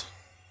limbs.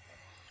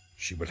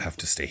 She will have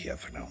to stay here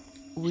for now.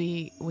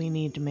 We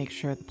need to make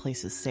sure the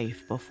place is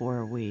safe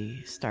before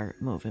we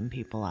start moving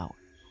people out.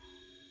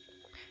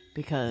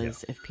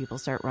 Because if people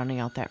start running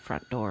out that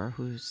front door,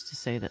 who's to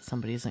say that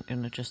somebody isn't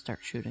going to just start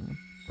shooting them?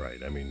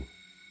 Right. I mean,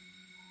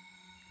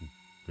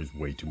 there's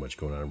way too much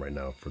going on right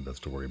now for us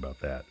to worry about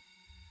that.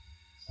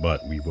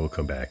 But we will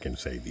come back and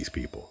save these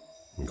people,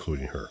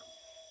 including her.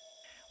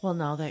 Well,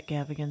 now that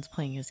Gavigan's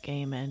playing his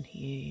game and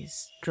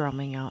he's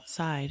drumming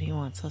outside, he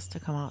wants us to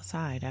come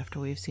outside after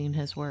we've seen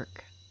his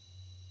work.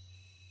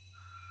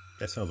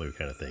 That sounds like the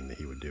kind of thing that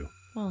he would do.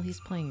 Well, he's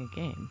playing a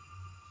game.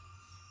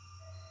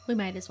 we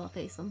might as well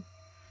face him.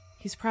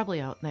 He's probably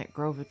out in that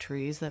grove of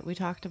trees that we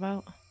talked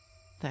about.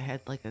 That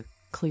had like a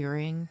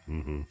clearing.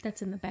 Mm-hmm.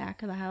 That's in the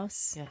back of the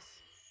house. Yes.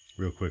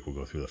 Real quick, we'll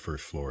go through the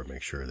first floor and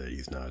make sure that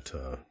he's not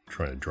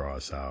trying to draw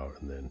us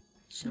out. And then,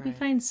 Should we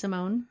find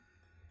Simone?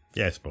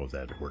 yeah, I suppose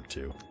that'd work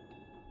too.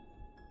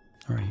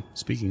 All right.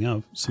 Speaking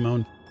of,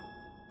 Simone,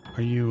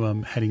 are you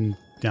heading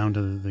down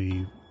to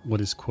the,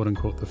 what is quote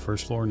unquote the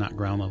first floor? Not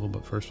ground level,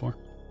 but first floor?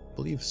 I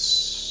believe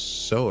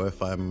so,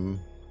 if I'm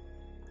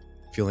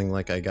feeling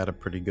like I got a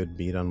pretty good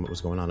beat on what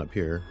was going on up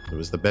here. There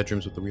was the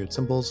bedrooms with the weird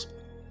symbols.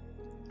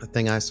 The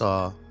thing I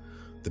saw,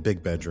 the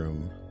big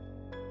bedroom,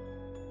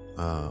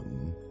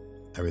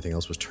 everything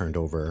else was turned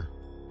over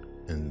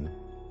and...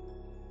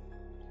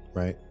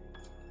 Right?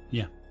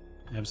 Yeah,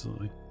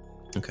 absolutely.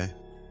 Okay.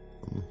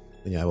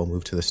 Yeah, I will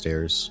move to the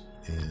stairs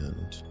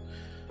and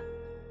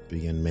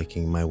begin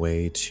making my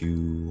way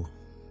to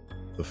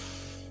the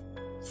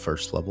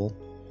first level.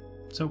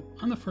 So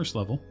on the first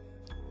level,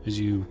 as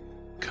you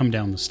come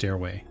down the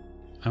stairway,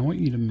 I want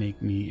you to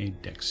make me a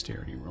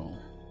dexterity roll.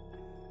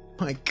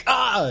 My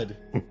God!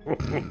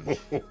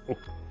 That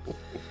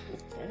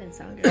didn't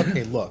sound good.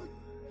 Okay, look.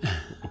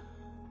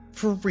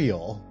 For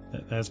real.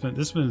 This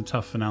has been a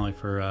tough finale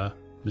for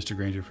Mr.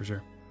 Granger for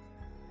sure.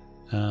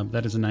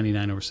 That is a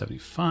 99 over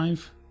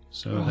 75,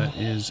 so that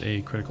is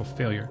a critical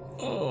failure.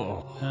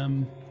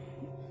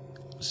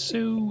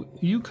 So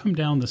you come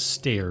down the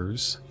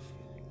stairs,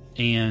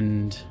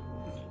 and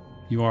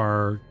you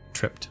are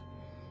tripped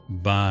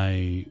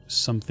by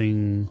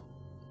something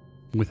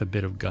with a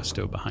bit of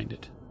gusto behind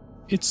it.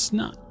 It's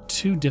not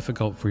too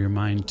difficult for your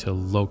mind to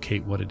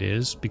locate what it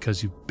is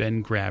because you've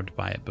been grabbed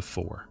by it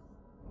before.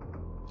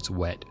 It's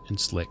wet and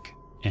slick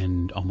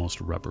and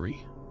almost rubbery.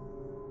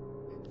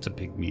 It's a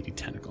big meaty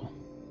tentacle.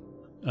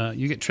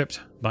 You get tripped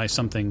by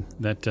something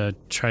that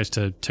tries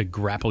to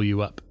grapple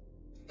you up.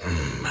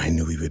 I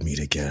knew we would meet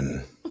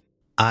again.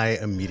 I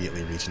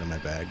immediately reach into my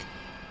bag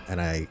and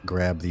I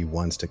grab the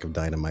one stick of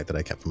dynamite that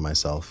I kept for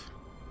myself.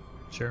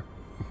 Sure.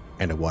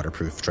 And a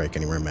waterproof strike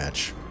anywhere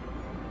match.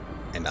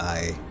 And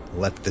I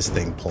let this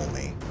thing pull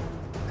me.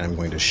 And I'm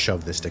going to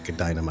shove this stick of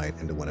dynamite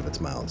into one of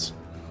its mouths.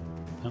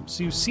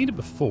 So you've seen it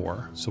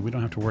before, so we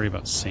don't have to worry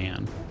about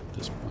sand at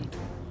this point.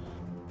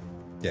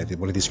 Yeah,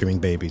 one of these screaming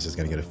babies is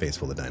going to get a face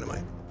full of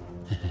dynamite.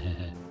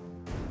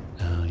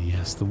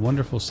 Yes, the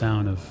wonderful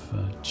sound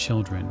of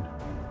children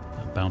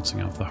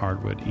bouncing off the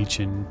hardwood, each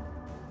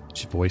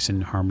voice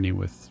in harmony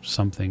with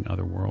something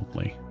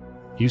otherworldly.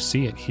 You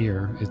see it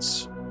here.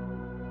 It's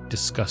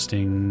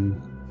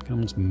disgusting,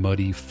 almost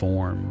muddy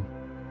form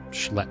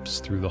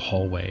schleps through the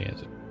hallway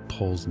as it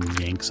pulls and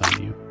yanks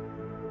on you.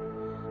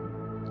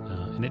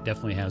 And it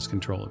definitely has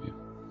control of you.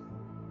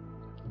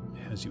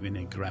 It has you in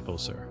a grapple,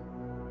 sir.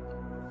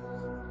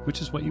 Which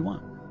is what you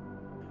want.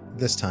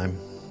 This time.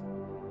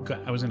 Okay,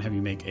 I was going to have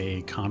you make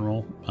a con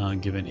roll,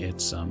 given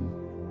its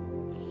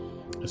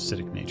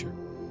acidic nature.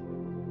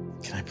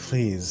 Can I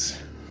please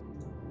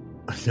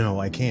No,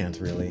 I can't,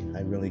 really.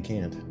 I really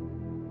can't.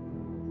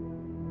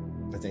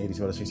 That's an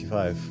 82 out of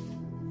 65.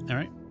 All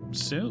right.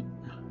 So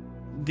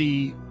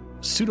the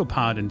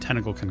pseudopod and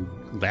tentacle can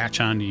latch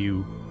onto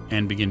you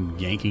and begin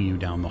yanking you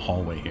down the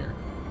hallway here.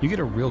 You get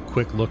a real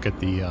quick look at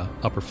the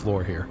upper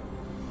floor here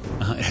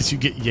as you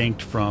get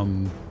yanked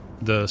from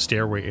the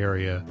stairway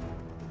area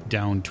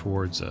down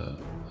towards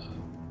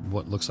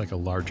what looks like a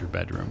larger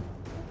bedroom.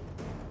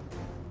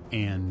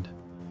 And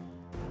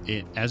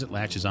as it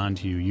latches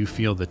onto you, you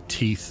feel the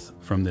teeth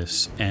from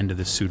this end of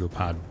the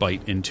pseudopod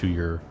bite into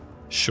your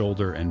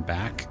shoulder and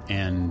back,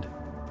 and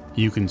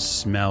you can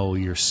smell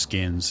your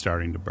skin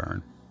starting to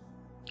burn.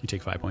 You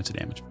take 5 points of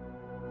damage.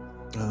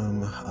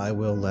 I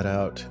will let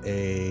out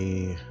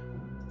a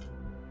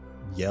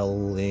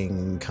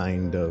yelling,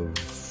 kind of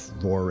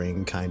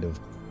roaring, kind of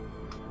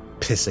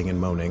pissing and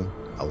moaning.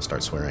 I will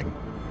start swearing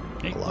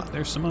Hey, a lot. look,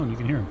 there's Simone. You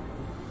can hear him.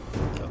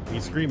 Oh,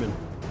 he's screaming.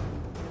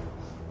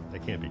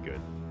 That can't be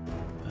good.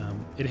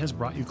 It has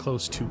brought you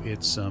close to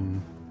its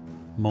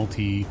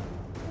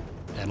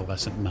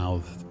multi-adolescent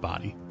mouth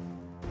body.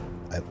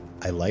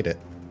 I light it,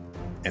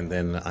 and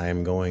then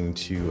I'm going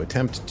to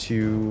attempt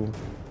to...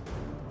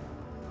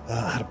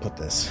 how to put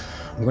this?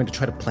 I'm going to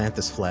try to plant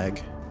this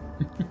flag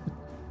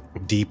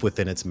deep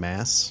within its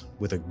mass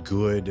with a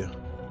good,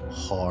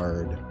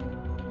 hard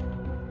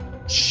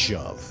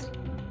shove,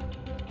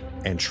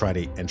 and try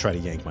to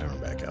yank my arm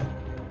back out.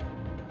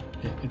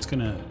 It's going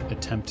to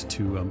attempt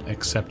to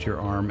accept your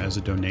arm as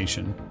a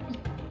donation.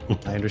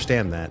 I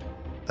understand that.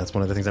 That's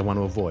one of the things I want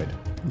to avoid.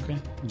 Okay,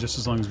 just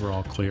as long as we're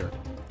all clear.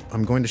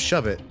 I'm going to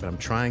shove it, but I'm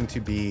trying to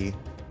be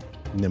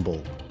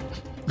nimble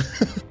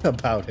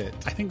about it.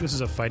 I think this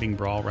is a fighting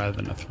brawl rather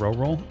than a throw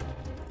roll.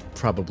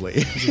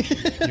 Probably.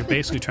 You're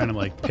basically trying to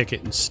like pick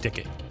it and stick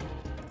it.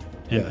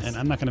 And, Yes. and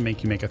I'm not going to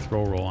make you make a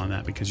throw roll on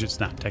that because it's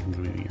not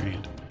technically leaving your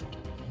hand.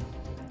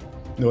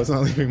 No, it's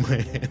not leaving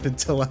my hand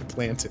until I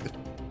plant it.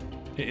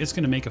 It's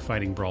going to make a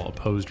fighting brawl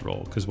opposed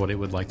roll because what it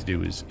would like to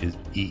do is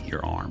eat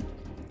your arm.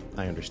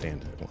 I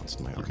understand it wants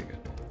my arm. Okay, good.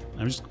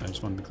 I just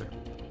want to be clear.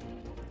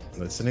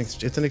 It's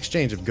an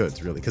exchange of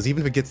goods, really, because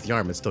even if it gets the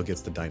arm, it still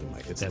gets the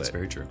dynamite. It's That's lit.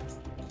 very true.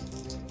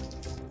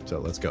 So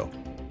let's go.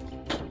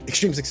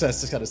 Extreme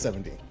success. It's got a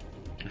 70.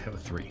 I have a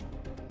 3.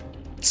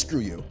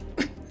 Screw you.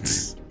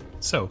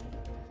 So,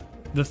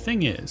 the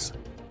thing is,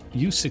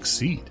 you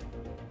succeed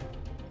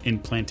in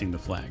planting the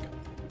flag,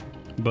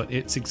 but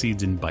it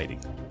succeeds in biting.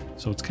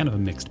 So it's kind of a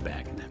mixed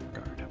bag in that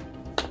regard.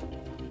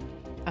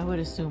 I would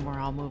assume we're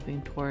all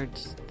moving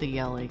towards the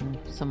yelling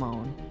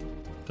Simone.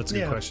 That's a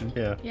good question.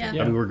 Yeah. Yeah.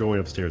 I mean, we're going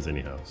upstairs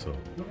anyhow, so.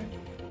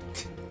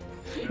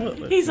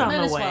 He's on Might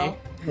the as way. well.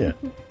 Yeah.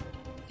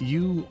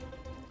 You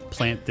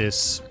plant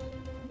this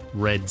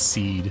red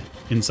seed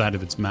inside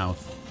of its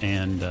mouth,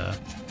 and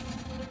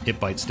it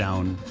bites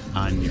down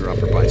on your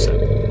upper bicep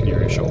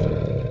near your shoulder.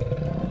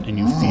 And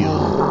you feel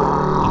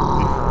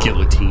a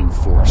guillotine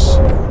force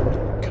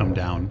come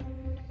down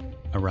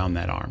around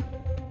that arm.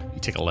 You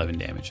take 11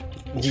 damage.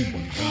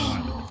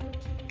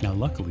 Now,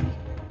 luckily,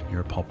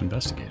 you're a pulp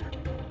investigator.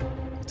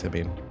 What's that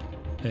mean?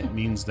 It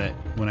means that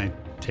when I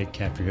take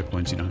half your hit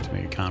points, you don't have to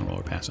make a con roll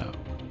or pass out.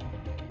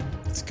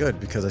 It's good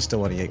because I still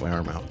want to yank my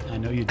arm out. I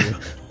know you do.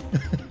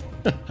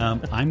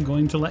 I'm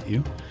going to let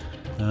you.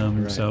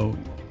 Right. So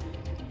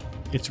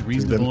it's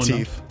reasonable them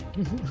enough.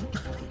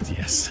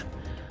 Yes.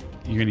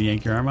 You're going to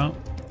yank your arm out?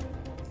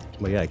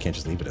 Well, yeah, I can't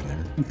just leave it in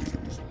there.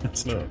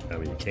 That's No, I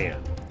mean, you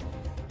can.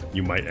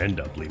 You might end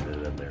up leaving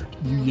it in there.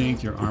 You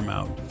yank your arm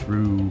out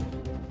through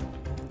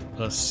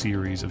a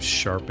series of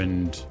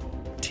sharpened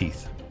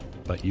teeth,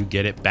 but you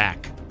get it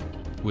back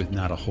with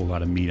not a whole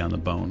lot of meat on the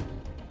bone.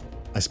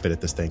 I spit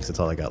at this thing because that's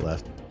all I got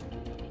left.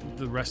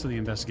 The rest of the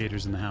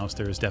investigators in the house,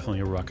 there is definitely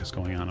a ruckus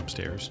going on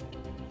upstairs.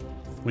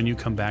 When you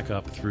come back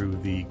up through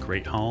the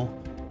Great Hall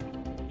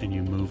and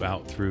you move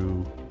out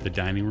through the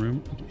dining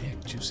room,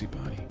 juicy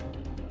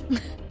body.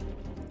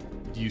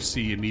 You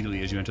see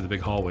immediately as you enter the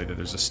big hallway that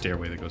there's a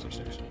stairway that goes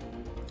upstairs.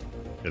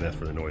 And that's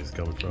where the noise is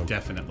coming from.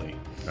 Definitely.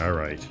 All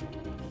right.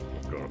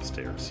 I'm going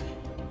upstairs.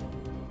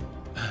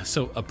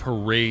 So a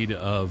parade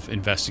of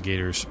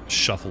investigators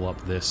shuffle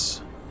up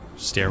this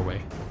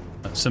stairway.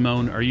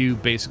 Simone, are you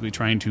basically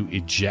trying to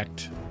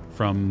eject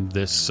from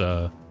this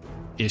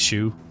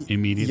issue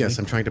immediately? Yes,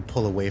 I'm trying to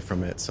pull away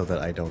from it so that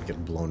I don't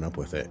get blown up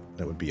with it.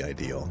 That would be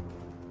ideal.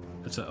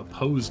 It's an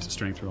opposed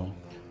strength roll.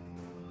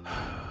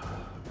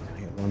 I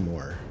get one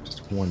more.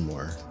 Just one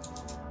more.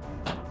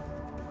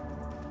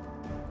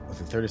 With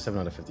a 37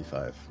 out of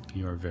 55.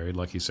 You are very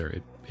lucky, sir.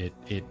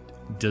 It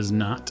does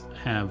not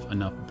have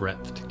enough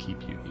breadth to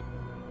keep you.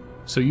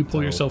 So you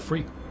pull yourself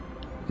free.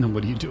 Now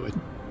what are you doing?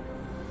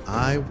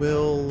 I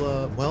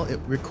will, well, it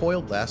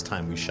recoiled last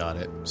time we shot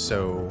it,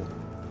 so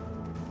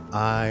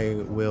I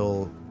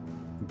will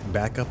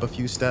back up a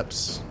few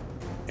steps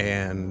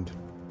and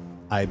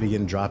I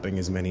begin dropping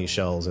as many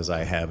shells as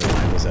I have in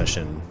my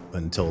possession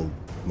until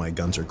my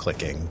guns are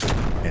clicking,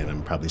 and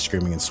I'm probably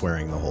screaming and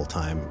swearing the whole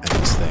time at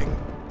this thing.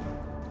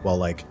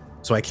 Well,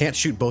 so I can't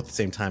shoot both at the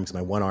same time because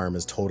my one arm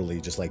is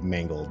totally just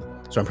mangled.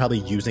 So I'm probably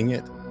using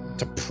it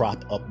to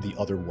prop up the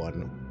other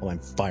one while I'm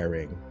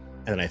firing.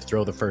 And then I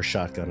throw the first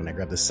shotgun and I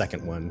grab the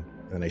second one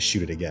and then I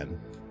shoot it again.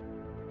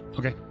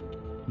 Okay.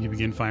 You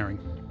begin firing.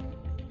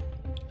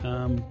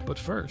 But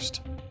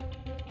first,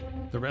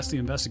 the rest of the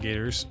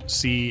investigators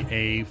see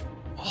a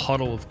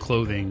huddle of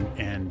clothing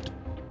and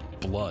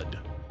blood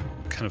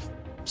kind of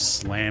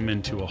slam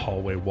into a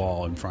hallway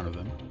wall in front of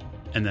them.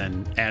 And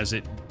then as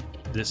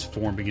this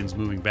form begins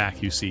moving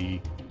back, you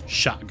see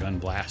shotgun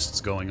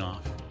blasts going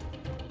off.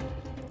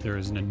 There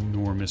is an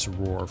enormous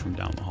roar from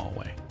down the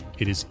hallway.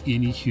 It is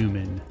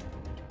inhuman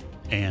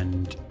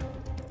and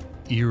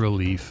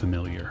eerily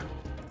familiar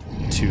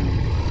to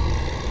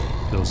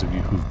those of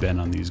you who've been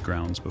on these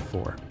grounds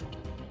before.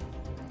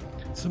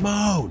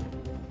 Simone!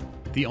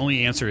 The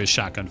only answer is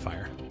shotgun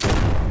fire.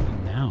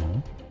 Now,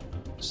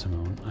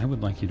 Simone, I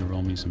would like you to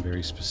roll me some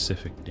very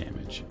specific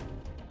damage.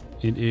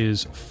 It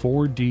is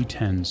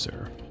 4d10,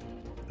 sir.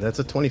 That's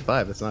a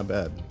 25. That's not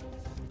bad.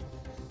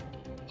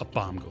 A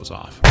bomb goes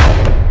off.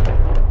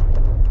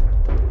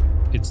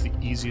 It's the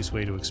easiest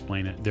way to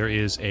explain it. There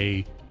is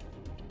a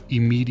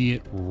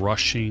immediate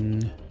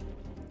rushing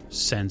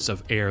sense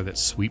of air that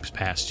sweeps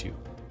past you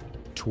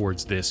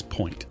towards this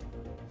point,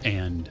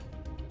 and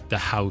the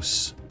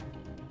house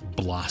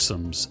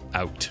blossoms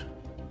out.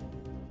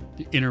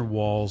 The inner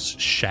walls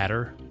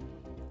shatter.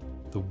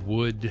 The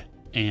wood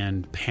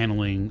and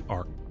paneling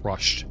are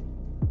crushed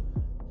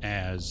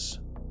as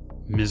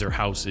Miser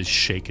House is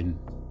shaken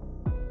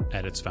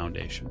at its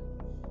foundation.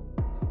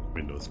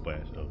 Windows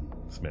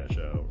smash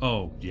out.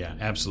 Oh, yeah,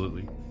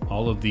 absolutely.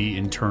 All of the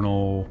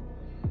internal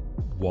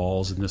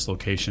walls in this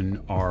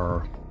location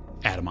are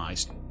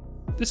atomized.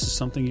 This is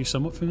something you're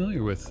somewhat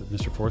familiar with,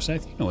 Mr.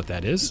 Forsyth. You know what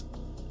that is.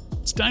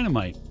 It's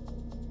dynamite.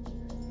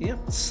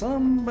 Yep,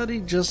 somebody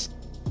just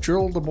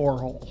drilled a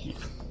borehole.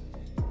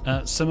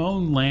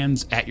 Simone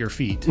lands at your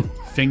feet,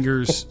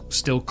 fingers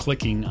still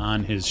clicking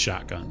on his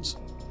shotguns,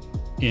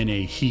 in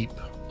a heap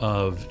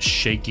of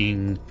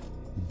shaking,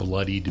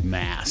 bloodied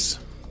mass.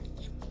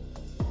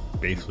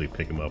 Basically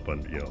pick him up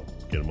and,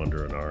 get him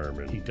under an arm.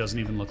 And He doesn't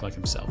even look like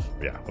himself.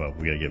 yeah, well,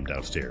 we gotta get him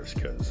downstairs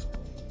because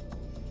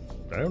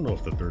I don't know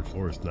if the third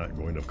floor is not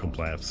going to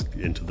collapse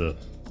into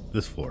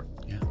this floor.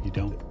 Yeah, you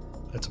don't.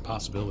 That's a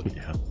possibility.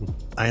 Yeah.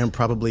 I am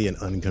probably an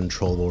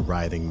uncontrollable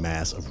writhing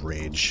mass of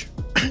rage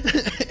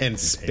and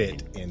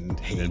spit and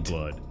hate. And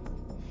blood.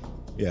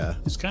 Yeah.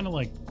 It's kind of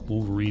like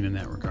Wolverine in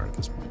that regard at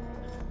this point.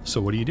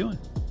 So what are you doing?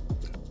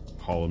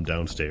 Haul him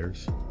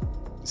downstairs.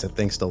 Is that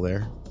thing still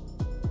there?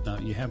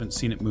 You haven't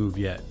seen it move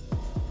yet.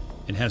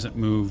 It hasn't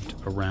moved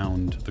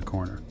around the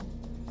corner.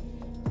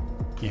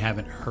 You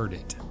haven't heard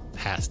it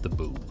past the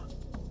boom.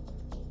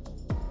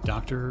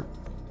 Doctor,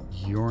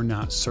 you're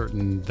not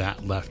certain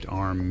that left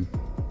arm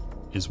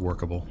is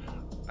workable.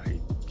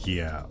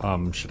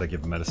 Should I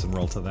give a medicine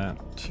roll to that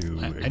to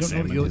I don't know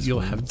examine that his you'll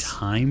have wounds?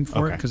 time for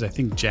it, Okay. because I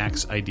think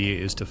Jack's idea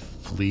is to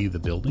flee the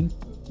building.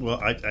 Well,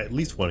 I at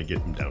least want to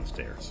get him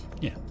downstairs.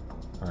 Yeah.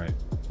 All right.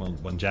 Well,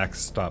 when Jack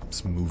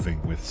stops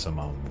moving with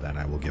Simone, then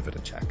I will give it a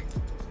check.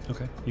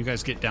 Okay. You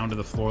guys get down to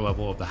the floor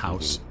level of the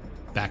house,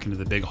 back into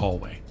the big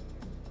hallway,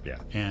 Yeah.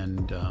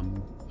 and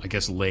I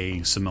guess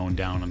lay Simone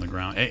down on the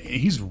ground.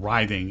 He's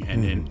writhing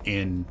and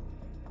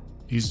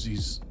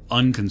he's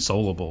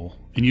unconsolable,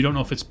 and you don't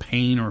know if it's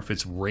pain or if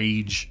it's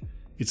rage.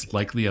 It's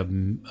likely a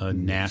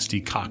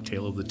nasty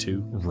cocktail of the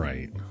two.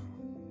 Right.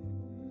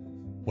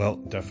 Well,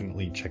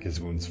 definitely check his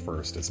wounds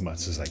first as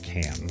much as I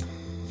can.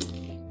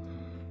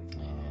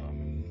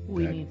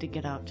 We need to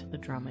get out to the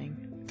drumming.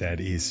 That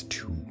is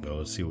 2. Well,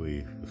 let's see what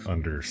we...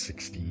 Under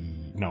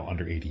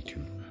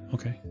 82.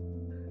 Okay.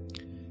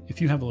 If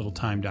you have a little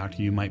time,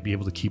 Doctor, you might be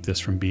able to keep this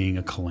from being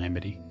a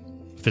calamity,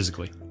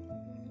 physically.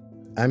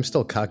 I'm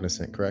still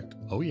cognizant, correct?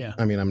 Oh, yeah.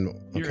 I mean, I'm...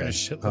 You're in a Okay.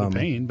 shitload of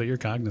pain, but you're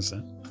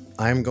cognizant.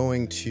 I'm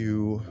going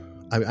to...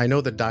 I know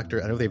the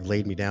doctor... I know they've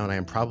laid me down. I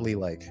am probably,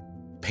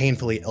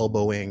 painfully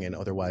elbowing and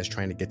otherwise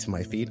trying to get to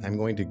my feet. I'm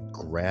going to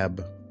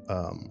grab...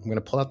 I'm going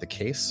to pull out the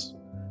case,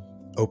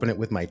 open it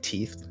with my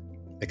teeth,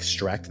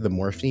 extract the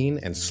morphine,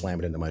 and slam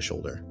it into my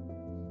shoulder.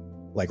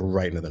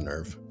 Right into the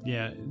nerve.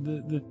 Yeah,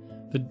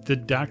 the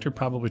doctor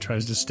probably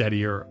tries to steady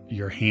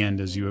your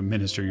hand as you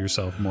administer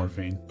yourself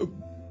morphine.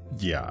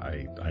 Yeah,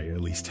 I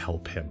at least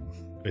help him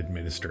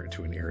administer it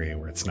to an area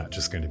where it's not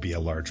just going to be a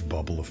large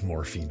bubble of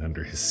morphine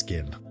under his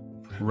skin.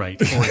 Right,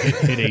 or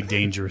hit a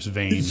dangerous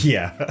vein.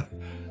 Yeah.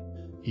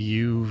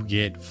 You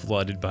get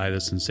flooded by the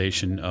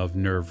sensation of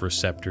nerve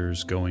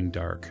receptors going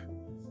dark,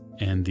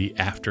 and the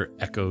after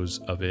echoes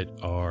of it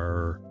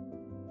are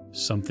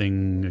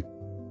something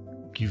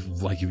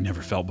you've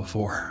never felt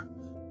before.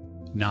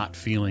 Not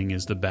feeling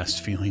is the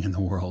best feeling in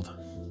the world.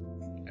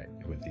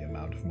 With the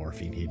amount of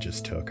morphine he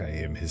just took, I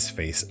aim his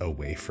face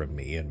away from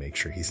me and make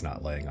sure he's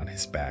not laying on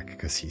his back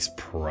because he's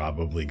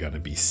probably going to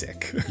be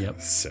sick.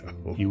 Yep.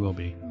 So He will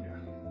be.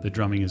 The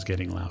drumming is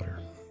getting louder.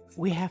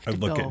 We have I to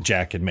look go. at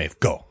Jack and Maeve.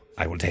 Go.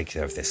 I will take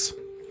care of this.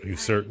 Are you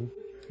certain?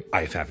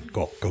 I have it.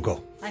 Go. Go.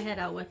 Go. I head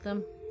out with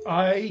them.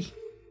 I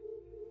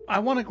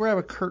want to grab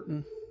a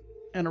curtain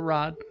and a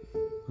rod.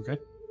 Okay.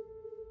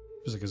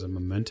 Just like as a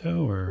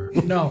memento, or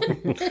No,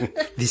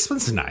 This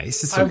one's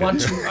nice. It's I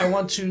okay.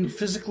 want to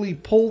physically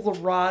pull the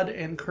rod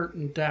and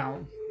curtain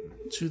down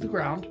to the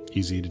ground.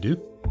 easy to do.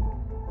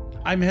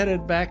 I'm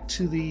headed back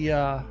to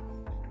the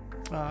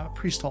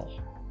priest hall.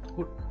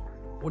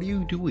 What are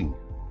you doing?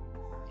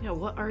 Yeah,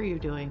 what are you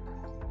doing?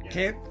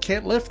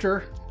 Can't lift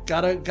her.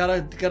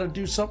 Gotta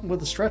do something with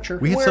the stretcher.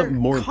 We had We're something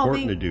more important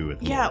coming- to do at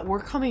the Yeah, moment. we're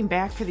coming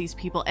back for these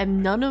people,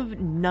 and none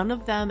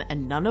of them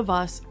and none of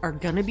us are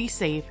gonna be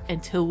safe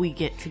until we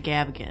get to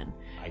Gavigan.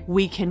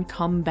 We can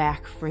come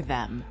back for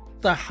them.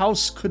 The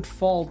house could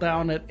fall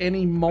down at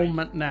any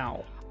moment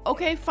now.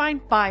 Okay,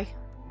 fine, bye.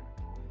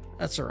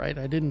 That's all right.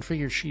 I didn't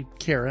figure she'd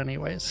care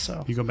anyways,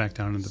 so You go back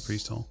down into the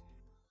priest hall.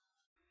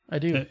 I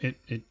do.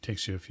 It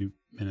takes you a few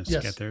minutes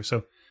Yes. to get there.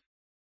 So,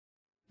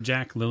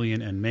 Jack,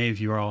 Lillian, and Maeve,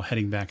 you are all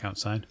heading back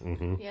outside.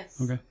 Mm-hmm.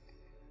 Yes. Okay.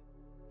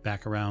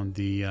 Back around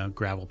the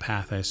gravel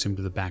path, I assume,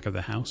 to the back of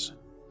the house.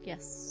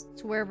 Yes.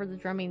 To wherever the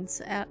drumming's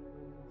at.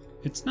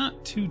 It's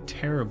not too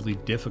terribly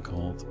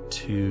difficult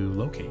to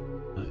locate.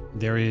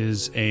 There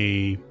is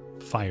a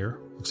fire,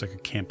 looks like a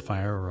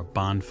campfire or a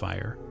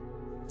bonfire,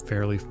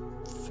 fairly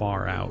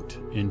far out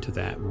into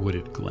that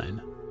wooded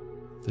glen.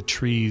 The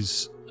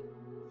trees,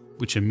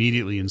 which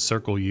immediately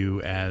encircle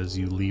you as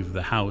you leave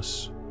the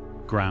house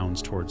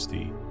grounds towards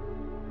the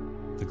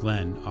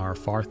glen, are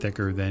far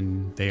thicker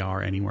than they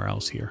are anywhere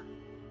else here.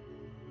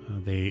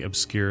 They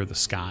obscure the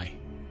sky.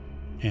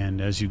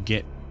 And as you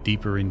get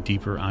deeper and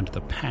deeper onto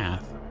the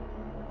path,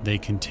 they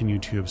continue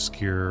to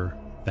obscure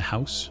the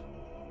house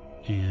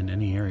and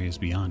any areas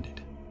beyond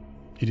it.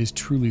 It is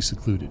truly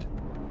secluded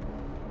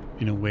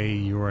in a way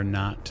you are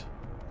not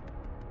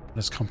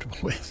as comfortable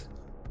with.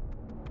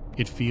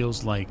 It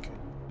feels like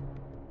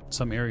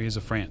some areas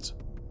of France.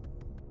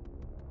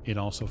 It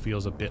also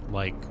feels a bit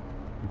like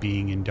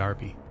being in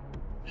Derby,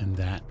 and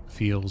that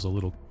feels a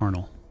little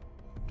carnal.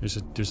 There's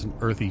an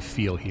earthy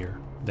feel here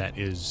that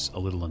is a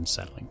little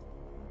unsettling.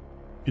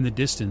 In the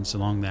distance,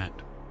 along that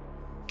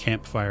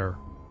campfire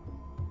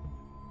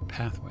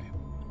pathway,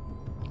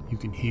 you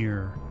can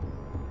hear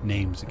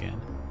names again.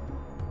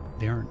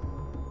 They aren't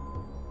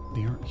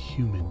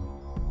human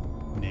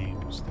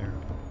names. They're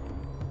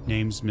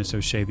names, Miss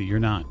O'Shea, that you're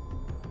not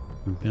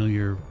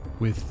familiar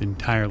with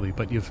entirely,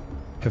 but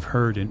have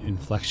heard in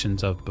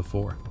inflections of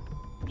before.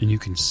 And you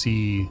can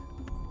see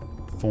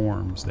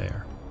forms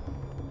there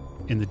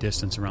in the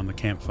distance around the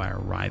campfire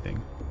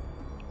writhing.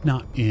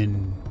 Not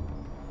in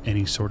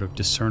any sort of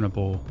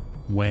discernible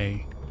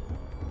way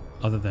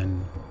other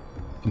than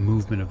a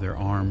movement of their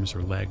arms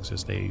or legs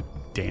as they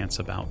dance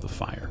about the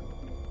fire.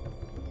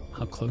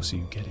 How close are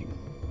you getting?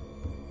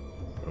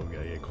 Oh, we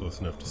gotta get close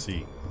enough to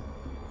see.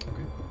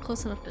 Okay.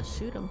 Close enough to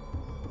shoot him.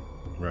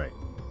 Right.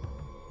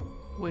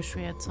 Wish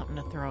we had something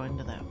to throw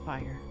into that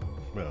fire.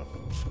 Well,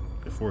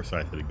 if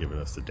Forsyth had given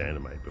us the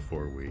dynamite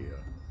before we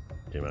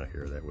came out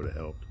here, that would have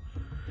helped.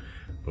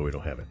 But we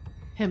don't have it.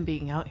 Him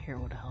being out here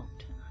would have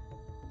helped.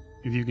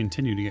 If you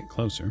continue to get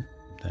closer,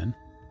 then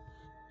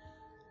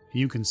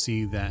you can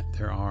see that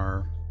there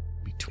are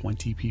maybe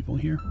 20 people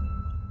here,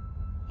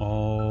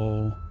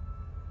 all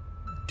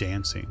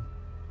dancing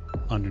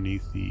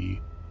underneath the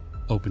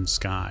open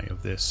sky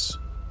of this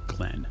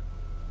glen.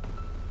 There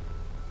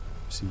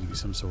seems to be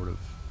some sort of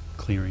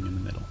clearing in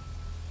the middle.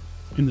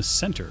 In the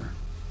center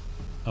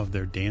of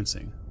their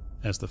dancing,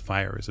 as the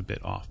fire is a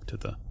bit off to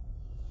the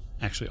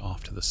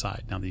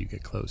side, now that you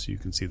get close, you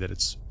can see that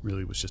it's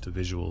really was just a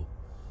visual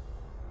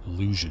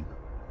illusion.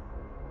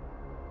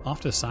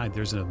 Off to the side,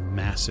 there's a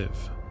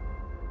massive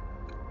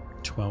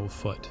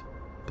 12-foot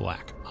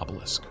black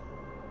obelisk.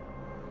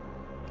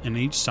 And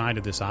on each side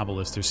of this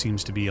obelisk, there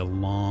seems to be a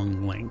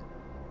long length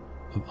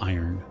of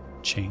iron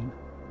chain.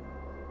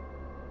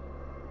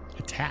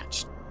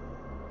 Attached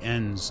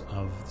ends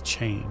of the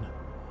chain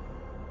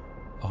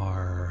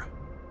are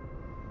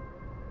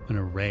an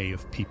array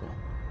of people.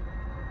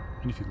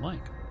 And if you'd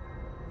like,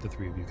 the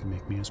three of you can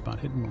make me a spot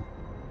hidden roll.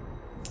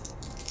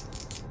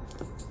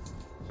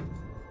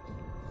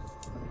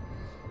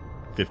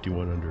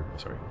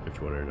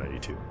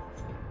 5192.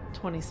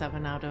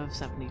 27 out of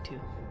 72.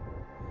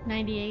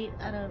 98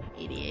 out of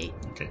 88.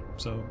 Okay,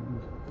 so,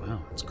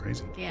 wow, that's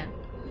crazy. Yeah.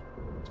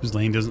 Ms.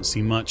 Lane doesn't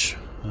see much.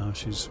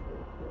 She's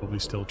probably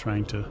still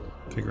trying to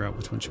figure out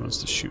which one she wants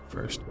to shoot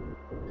first.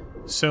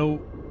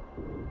 So,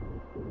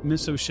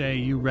 Miss O'Shea,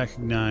 you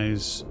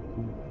recognize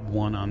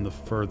one on the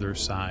further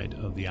side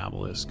of the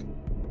obelisk.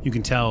 You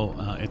can tell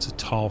it's a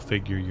tall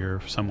figure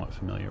you're somewhat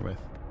familiar with.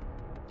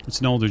 It's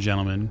an older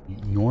gentleman. He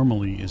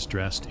normally is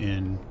dressed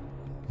in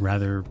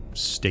rather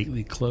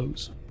stately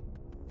clothes,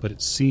 but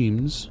it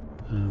seems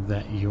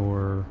that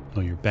your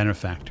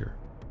benefactor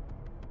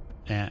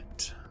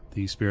at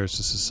the Spirits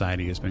of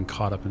Society has been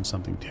caught up in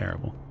something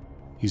terrible.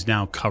 He's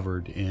now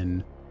covered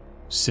in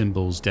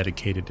symbols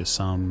dedicated to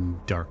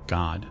some dark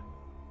god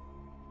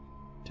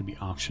to be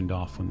auctioned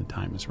off when the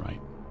time is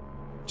right.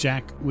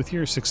 Jack, with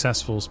your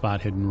successful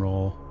spot hidden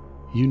roll,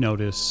 you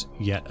notice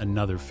yet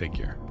another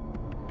figure.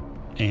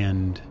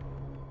 And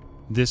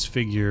this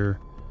figure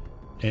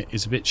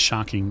is a bit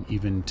shocking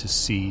even to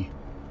see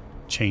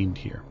chained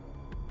here.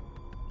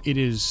 It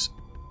is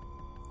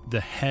the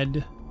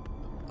head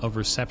of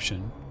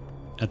reception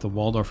at the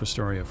Waldorf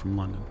Astoria from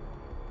London.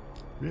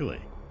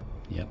 Really?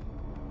 Yep.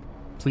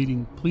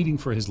 Pleading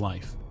for his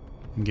life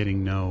and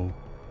getting no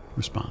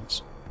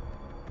response.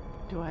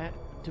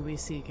 Do we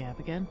see Gab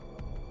again?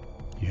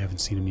 You haven't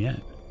seen him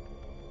yet.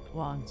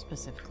 Well, I'm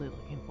specifically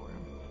looking for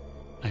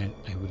him.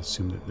 I would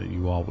assume that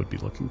you all would be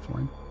looking for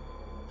him.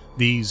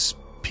 These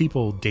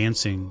people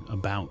dancing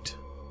about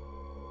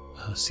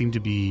seem to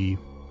be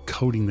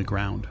coating the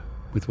ground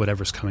with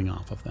whatever's coming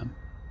off of them.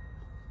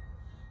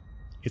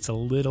 It's a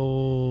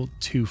little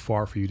too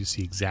far for you to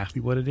see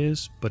exactly what it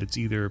is, but it's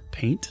either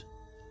paint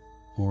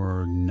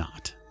or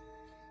not.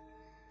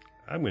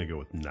 I'm going to go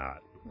with not.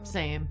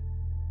 Same.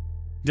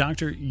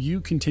 Doctor,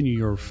 you continue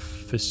your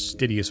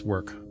fastidious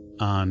work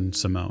on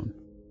Simone.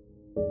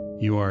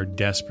 You are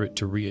desperate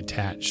to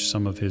reattach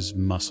some of his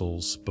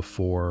muscles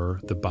before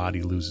the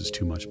body loses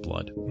too much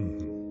blood.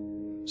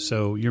 Mm-hmm.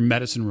 So your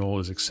medicine roll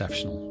is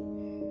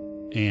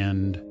exceptional.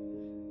 And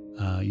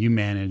you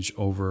manage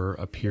over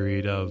a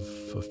period of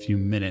a few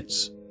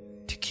minutes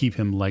to keep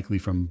him likely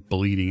from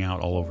bleeding out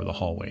all over the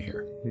hallway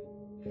here.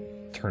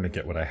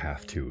 Tourniquet what I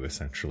have to,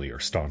 essentially, or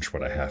staunch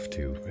what I have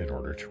to in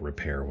order to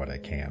repair what I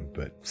can.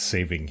 But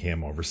saving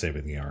him over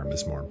saving the arm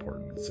is more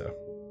important, so...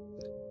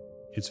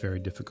 It's very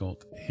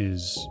difficult.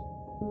 His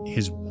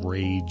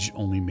rage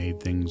only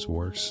made things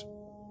worse.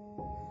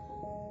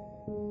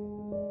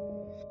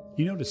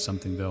 You notice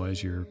something, though,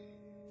 as you're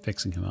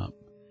fixing him up.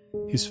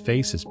 His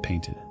face is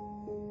painted.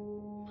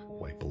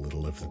 Wipe a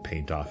little of the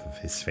paint off of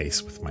his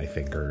face with my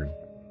finger.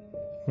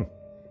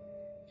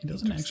 It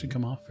doesn't actually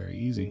come off very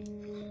easy.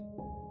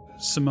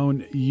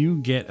 Simone,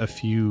 you get a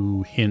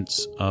few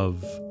hints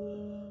of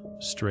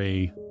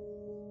stray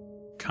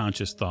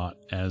conscious thought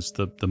as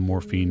the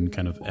morphine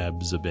kind of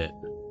ebbs a bit.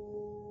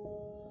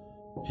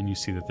 And you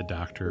see that the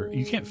doctor,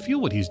 you can't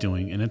feel what he's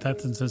doing, and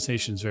that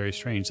sensation is very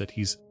strange, that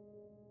he's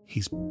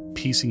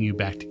piecing you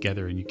back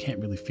together and you can't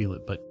really feel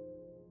it, but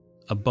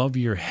above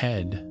your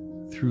head,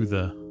 through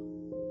the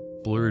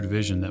blurred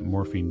vision that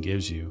morphine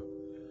gives you,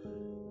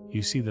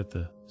 you see that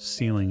the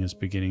ceiling is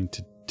beginning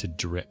to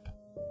drip.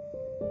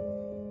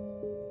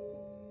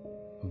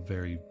 A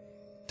very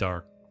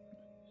dark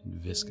and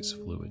viscous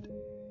fluid.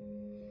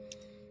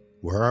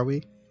 Where are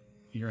we?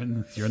 You're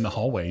in the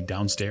hallway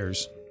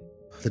downstairs.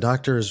 The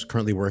doctor is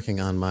currently working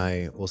on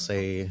we'll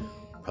say,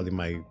 probably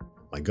my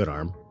good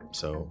arm.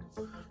 So,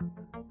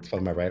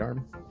 probably my right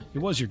arm. It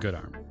was your good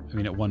arm. I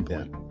mean, at one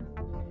point.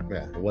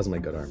 Yeah, it was my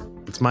good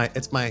arm. It's my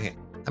hand.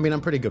 I mean,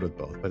 I'm pretty good with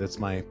both, but it's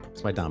my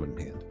dominant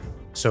hand.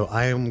 So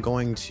I am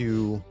going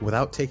to,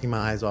 without taking my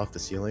eyes off the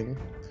ceiling,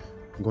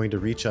 I'm going to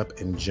reach up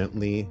and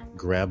gently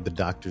grab the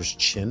doctor's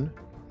chin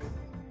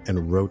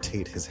and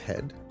rotate his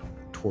head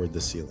toward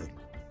the ceiling.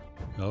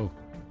 Oh.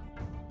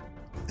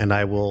 And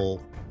I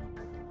will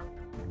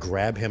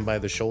grab him by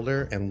the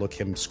shoulder and look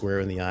him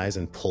square in the eyes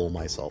and pull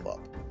myself up.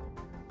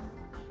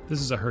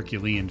 This is a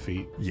Herculean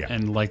feat. Yeah.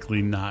 And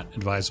likely not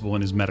advisable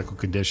in his medical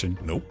condition.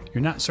 Nope.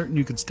 You're not certain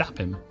you could stop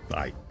him.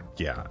 I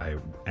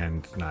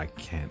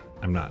can't.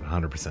 I'm not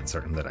 100%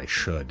 certain that I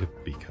should,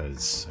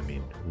 because, I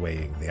mean,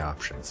 weighing the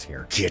options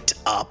here. Get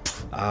up!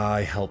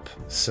 I help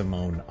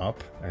Simone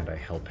up, and I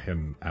help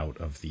him out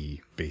of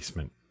the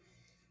basement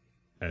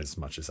as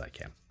much as I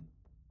can.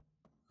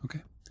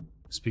 Okay.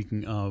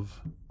 Speaking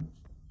of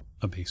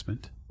a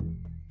basement,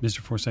 Mr.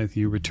 Forsyth,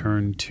 you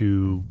return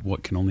to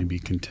what can only be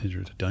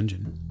considered a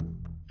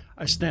dungeon.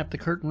 I snap the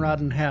curtain rod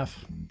in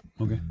half.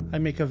 Okay. I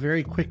make a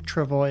very quick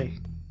travois.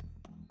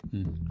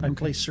 I Okay.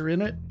 place her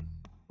in it.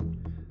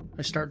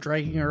 I start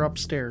dragging her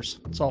upstairs.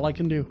 That's all I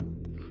can do.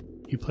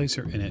 You place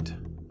her in it.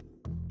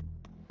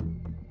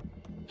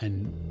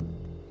 And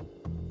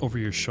over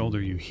your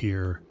shoulder you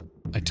hear,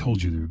 I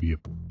told you there would be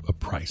a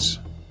price.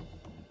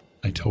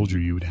 I told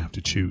you would have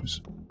to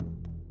choose.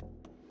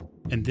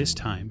 And this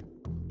time,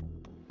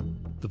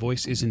 the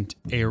voice isn't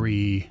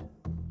airy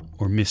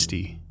or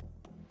misty.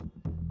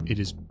 It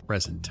is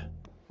present.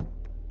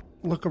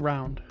 Look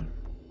around.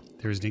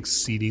 There is an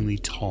exceedingly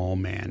tall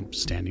man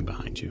standing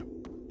behind you.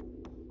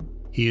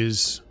 He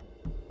is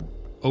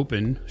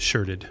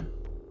open-shirted,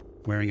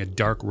 wearing a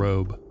dark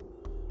robe,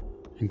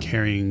 and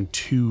carrying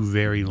two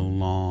very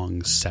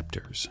long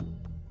scepters.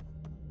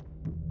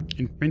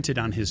 Imprinted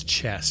on his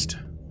chest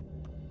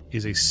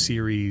is a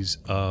series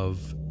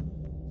of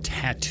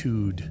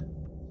tattooed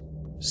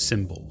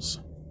symbols.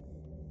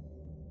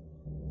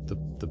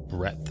 The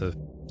breadth of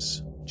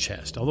his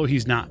chest, although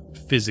he's not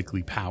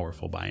physically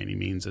powerful by any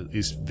means, at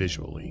least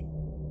visually.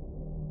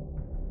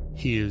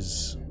 He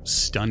is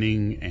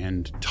stunning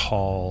and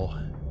tall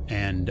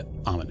and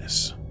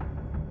ominous.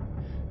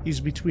 He's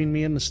between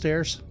me and the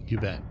stairs. You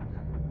bet.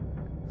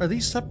 Are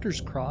these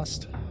scepters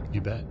crossed?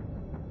 You bet.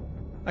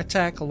 I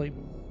tackle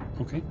him.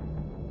 Okay.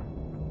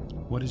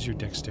 What is your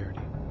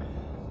dexterity?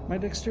 My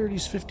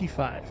dexterity's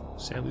 55.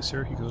 Sadly,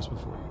 sir, he goes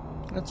before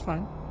you. That's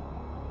fine.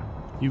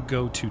 You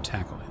go to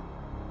tackle him.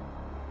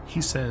 He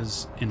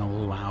says in a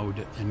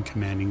loud and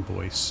commanding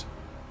voice,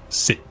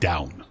 "Sit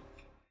down."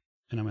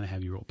 And I'm going to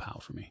have you roll POW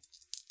for me.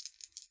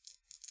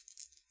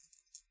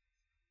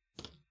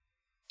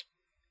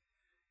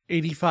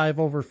 85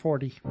 over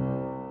 40.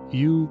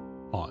 You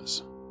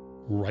pause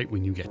right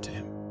when you get to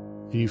him.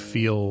 And you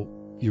feel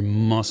your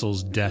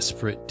muscles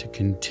desperate to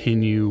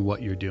continue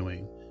what you're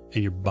doing,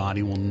 and your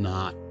body will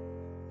not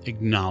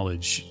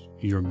acknowledge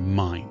your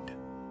mind.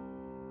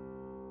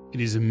 It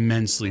is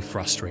immensely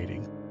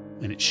frustrating,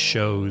 and it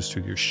shows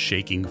through your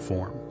shaking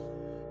form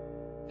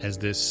as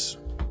this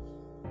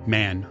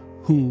man,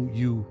 who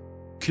you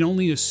can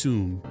only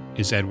assume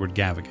is Edward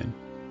Gavigan,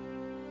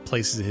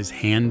 places his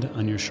hand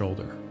on your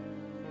shoulder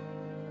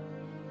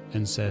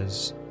and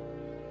says,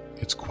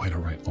 "It's quite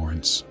all right,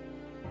 Lawrence.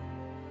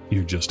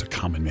 You're just a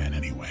common man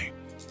anyway."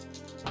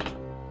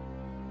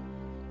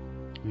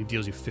 And he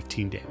deals you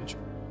 15 damage.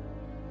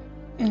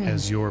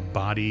 As your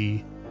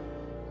body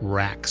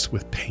racks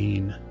with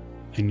pain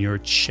and your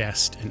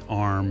chest and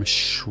arm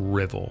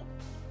shrivel,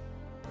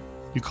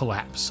 you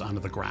collapse onto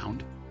the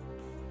ground,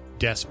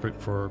 desperate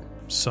for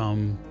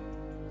some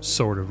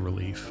sort of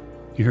relief.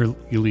 You hear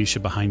Elisha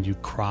behind you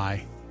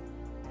cry.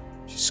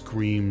 She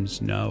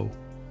screams, "No."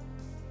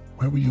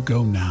 "Where will you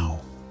go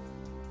now?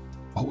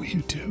 What will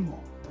you do?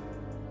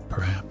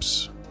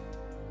 Perhaps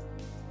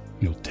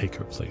you'll take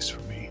her place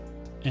for me."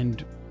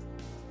 And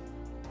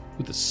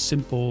with a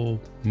simple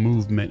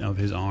movement of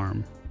his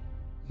arm,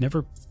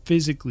 never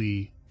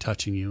physically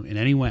touching you in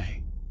any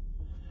way,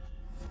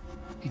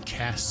 he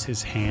casts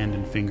his hand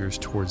and fingers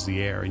towards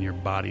the air, and your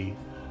body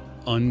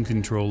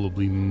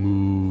uncontrollably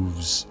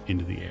moves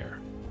into the air.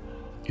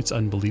 It's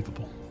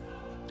unbelievable.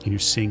 And you're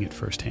seeing it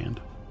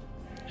firsthand.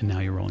 And now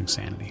you're rolling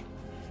sanity.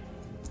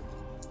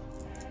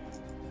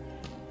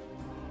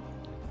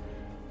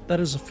 That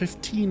is a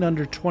 15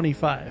 under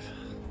 25.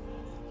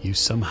 You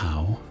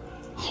somehow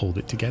hold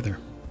it together.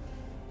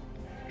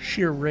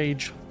 Sheer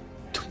rage.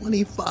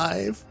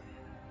 25.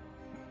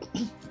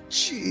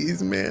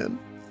 Jeez, man.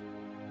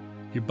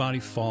 Your body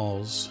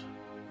falls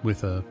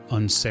with a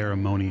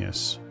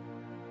unceremonious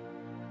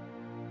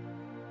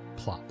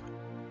plop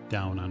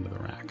down onto the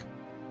rack.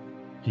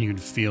 And you can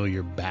feel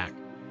your back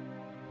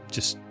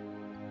just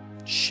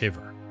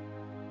shiver.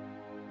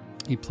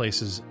 He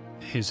places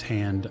his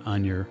hand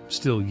on your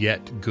still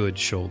yet good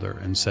shoulder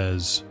and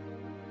says,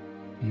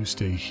 "You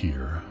stay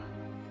here.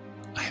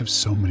 I have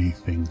so many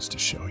things to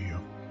show you."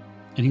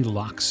 And he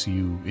locks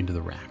you into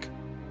the rack.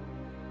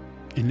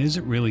 And it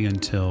isn't really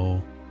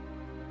until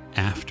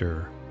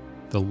after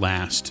the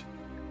last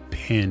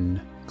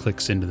pin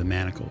clicks into the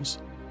manacles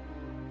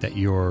that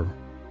your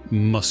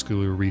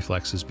muscular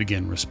reflexes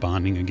begin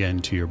responding again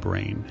to your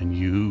brain, and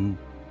you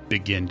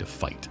begin to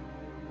fight.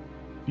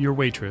 Your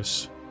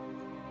waitress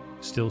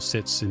still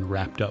sits and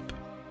wrapped up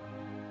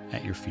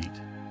at your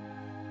feet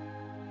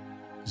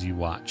as you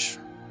watch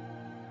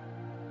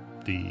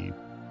the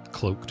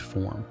cloaked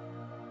form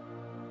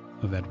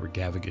of Edward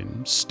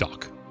Gavigan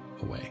stalk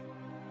away.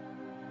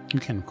 You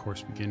can, of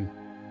course, begin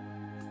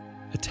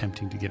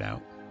attempting to get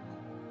out.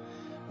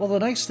 Well, the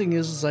nice thing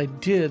is I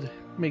did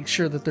make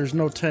sure that there's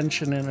no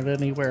tension in it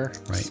anywhere.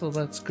 Right. So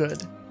that's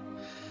good.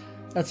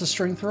 That's a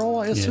strength roll,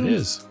 I assume? Yeah, it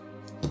is.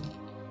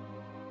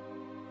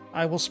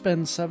 I will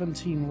spend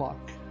 17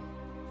 luck.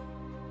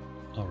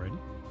 Alrighty.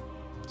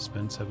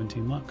 Spend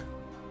 17 luck.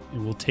 It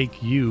will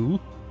take you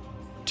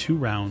 2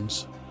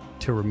 rounds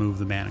to remove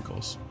the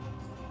manacles.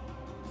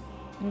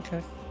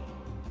 Okay.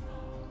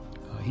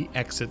 He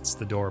exits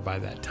the door by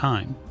that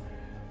time,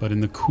 but in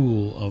the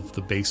cool of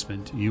the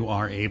basement, you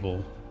are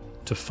able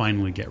to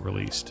finally get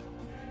released.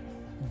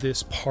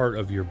 This part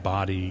of your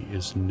body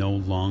is no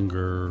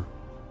longer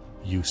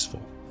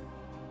useful.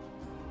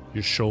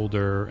 Your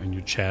shoulder and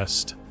your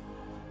chest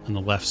on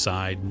the left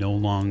side no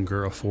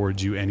longer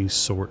affords you any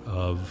sort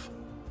of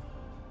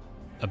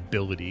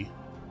ability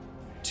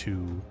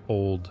to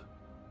hold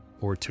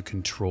or to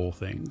control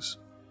things.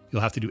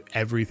 You'll have to do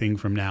everything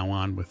from now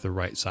on with the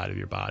right side of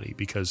your body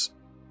because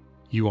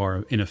you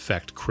are, in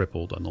effect,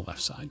 crippled on the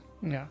left side.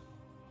 Yeah.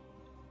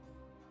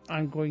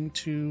 I'm going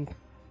to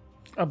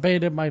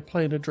abandon my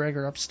plan to drag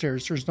her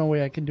upstairs. There's no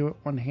way I can do it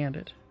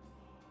one-handed.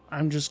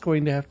 I'm just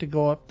going to have to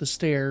go up the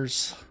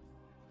stairs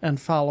and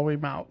follow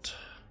him out.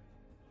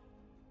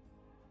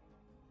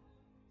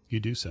 You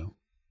do so.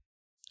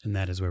 And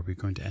that is where we're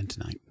going to end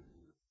tonight.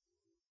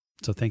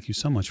 So thank you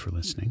so much for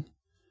listening.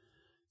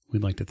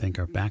 We'd like to thank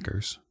our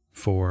backers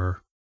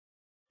for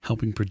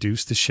helping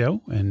produce the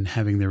show and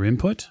having their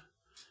input.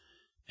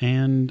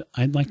 And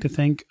I'd like to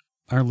thank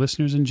our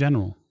listeners in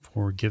general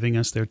for giving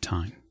us their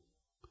time.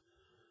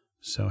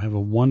 So have a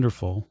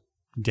wonderful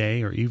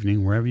day or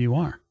evening wherever you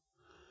are.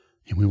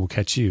 And we will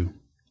catch you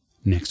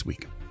next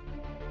week.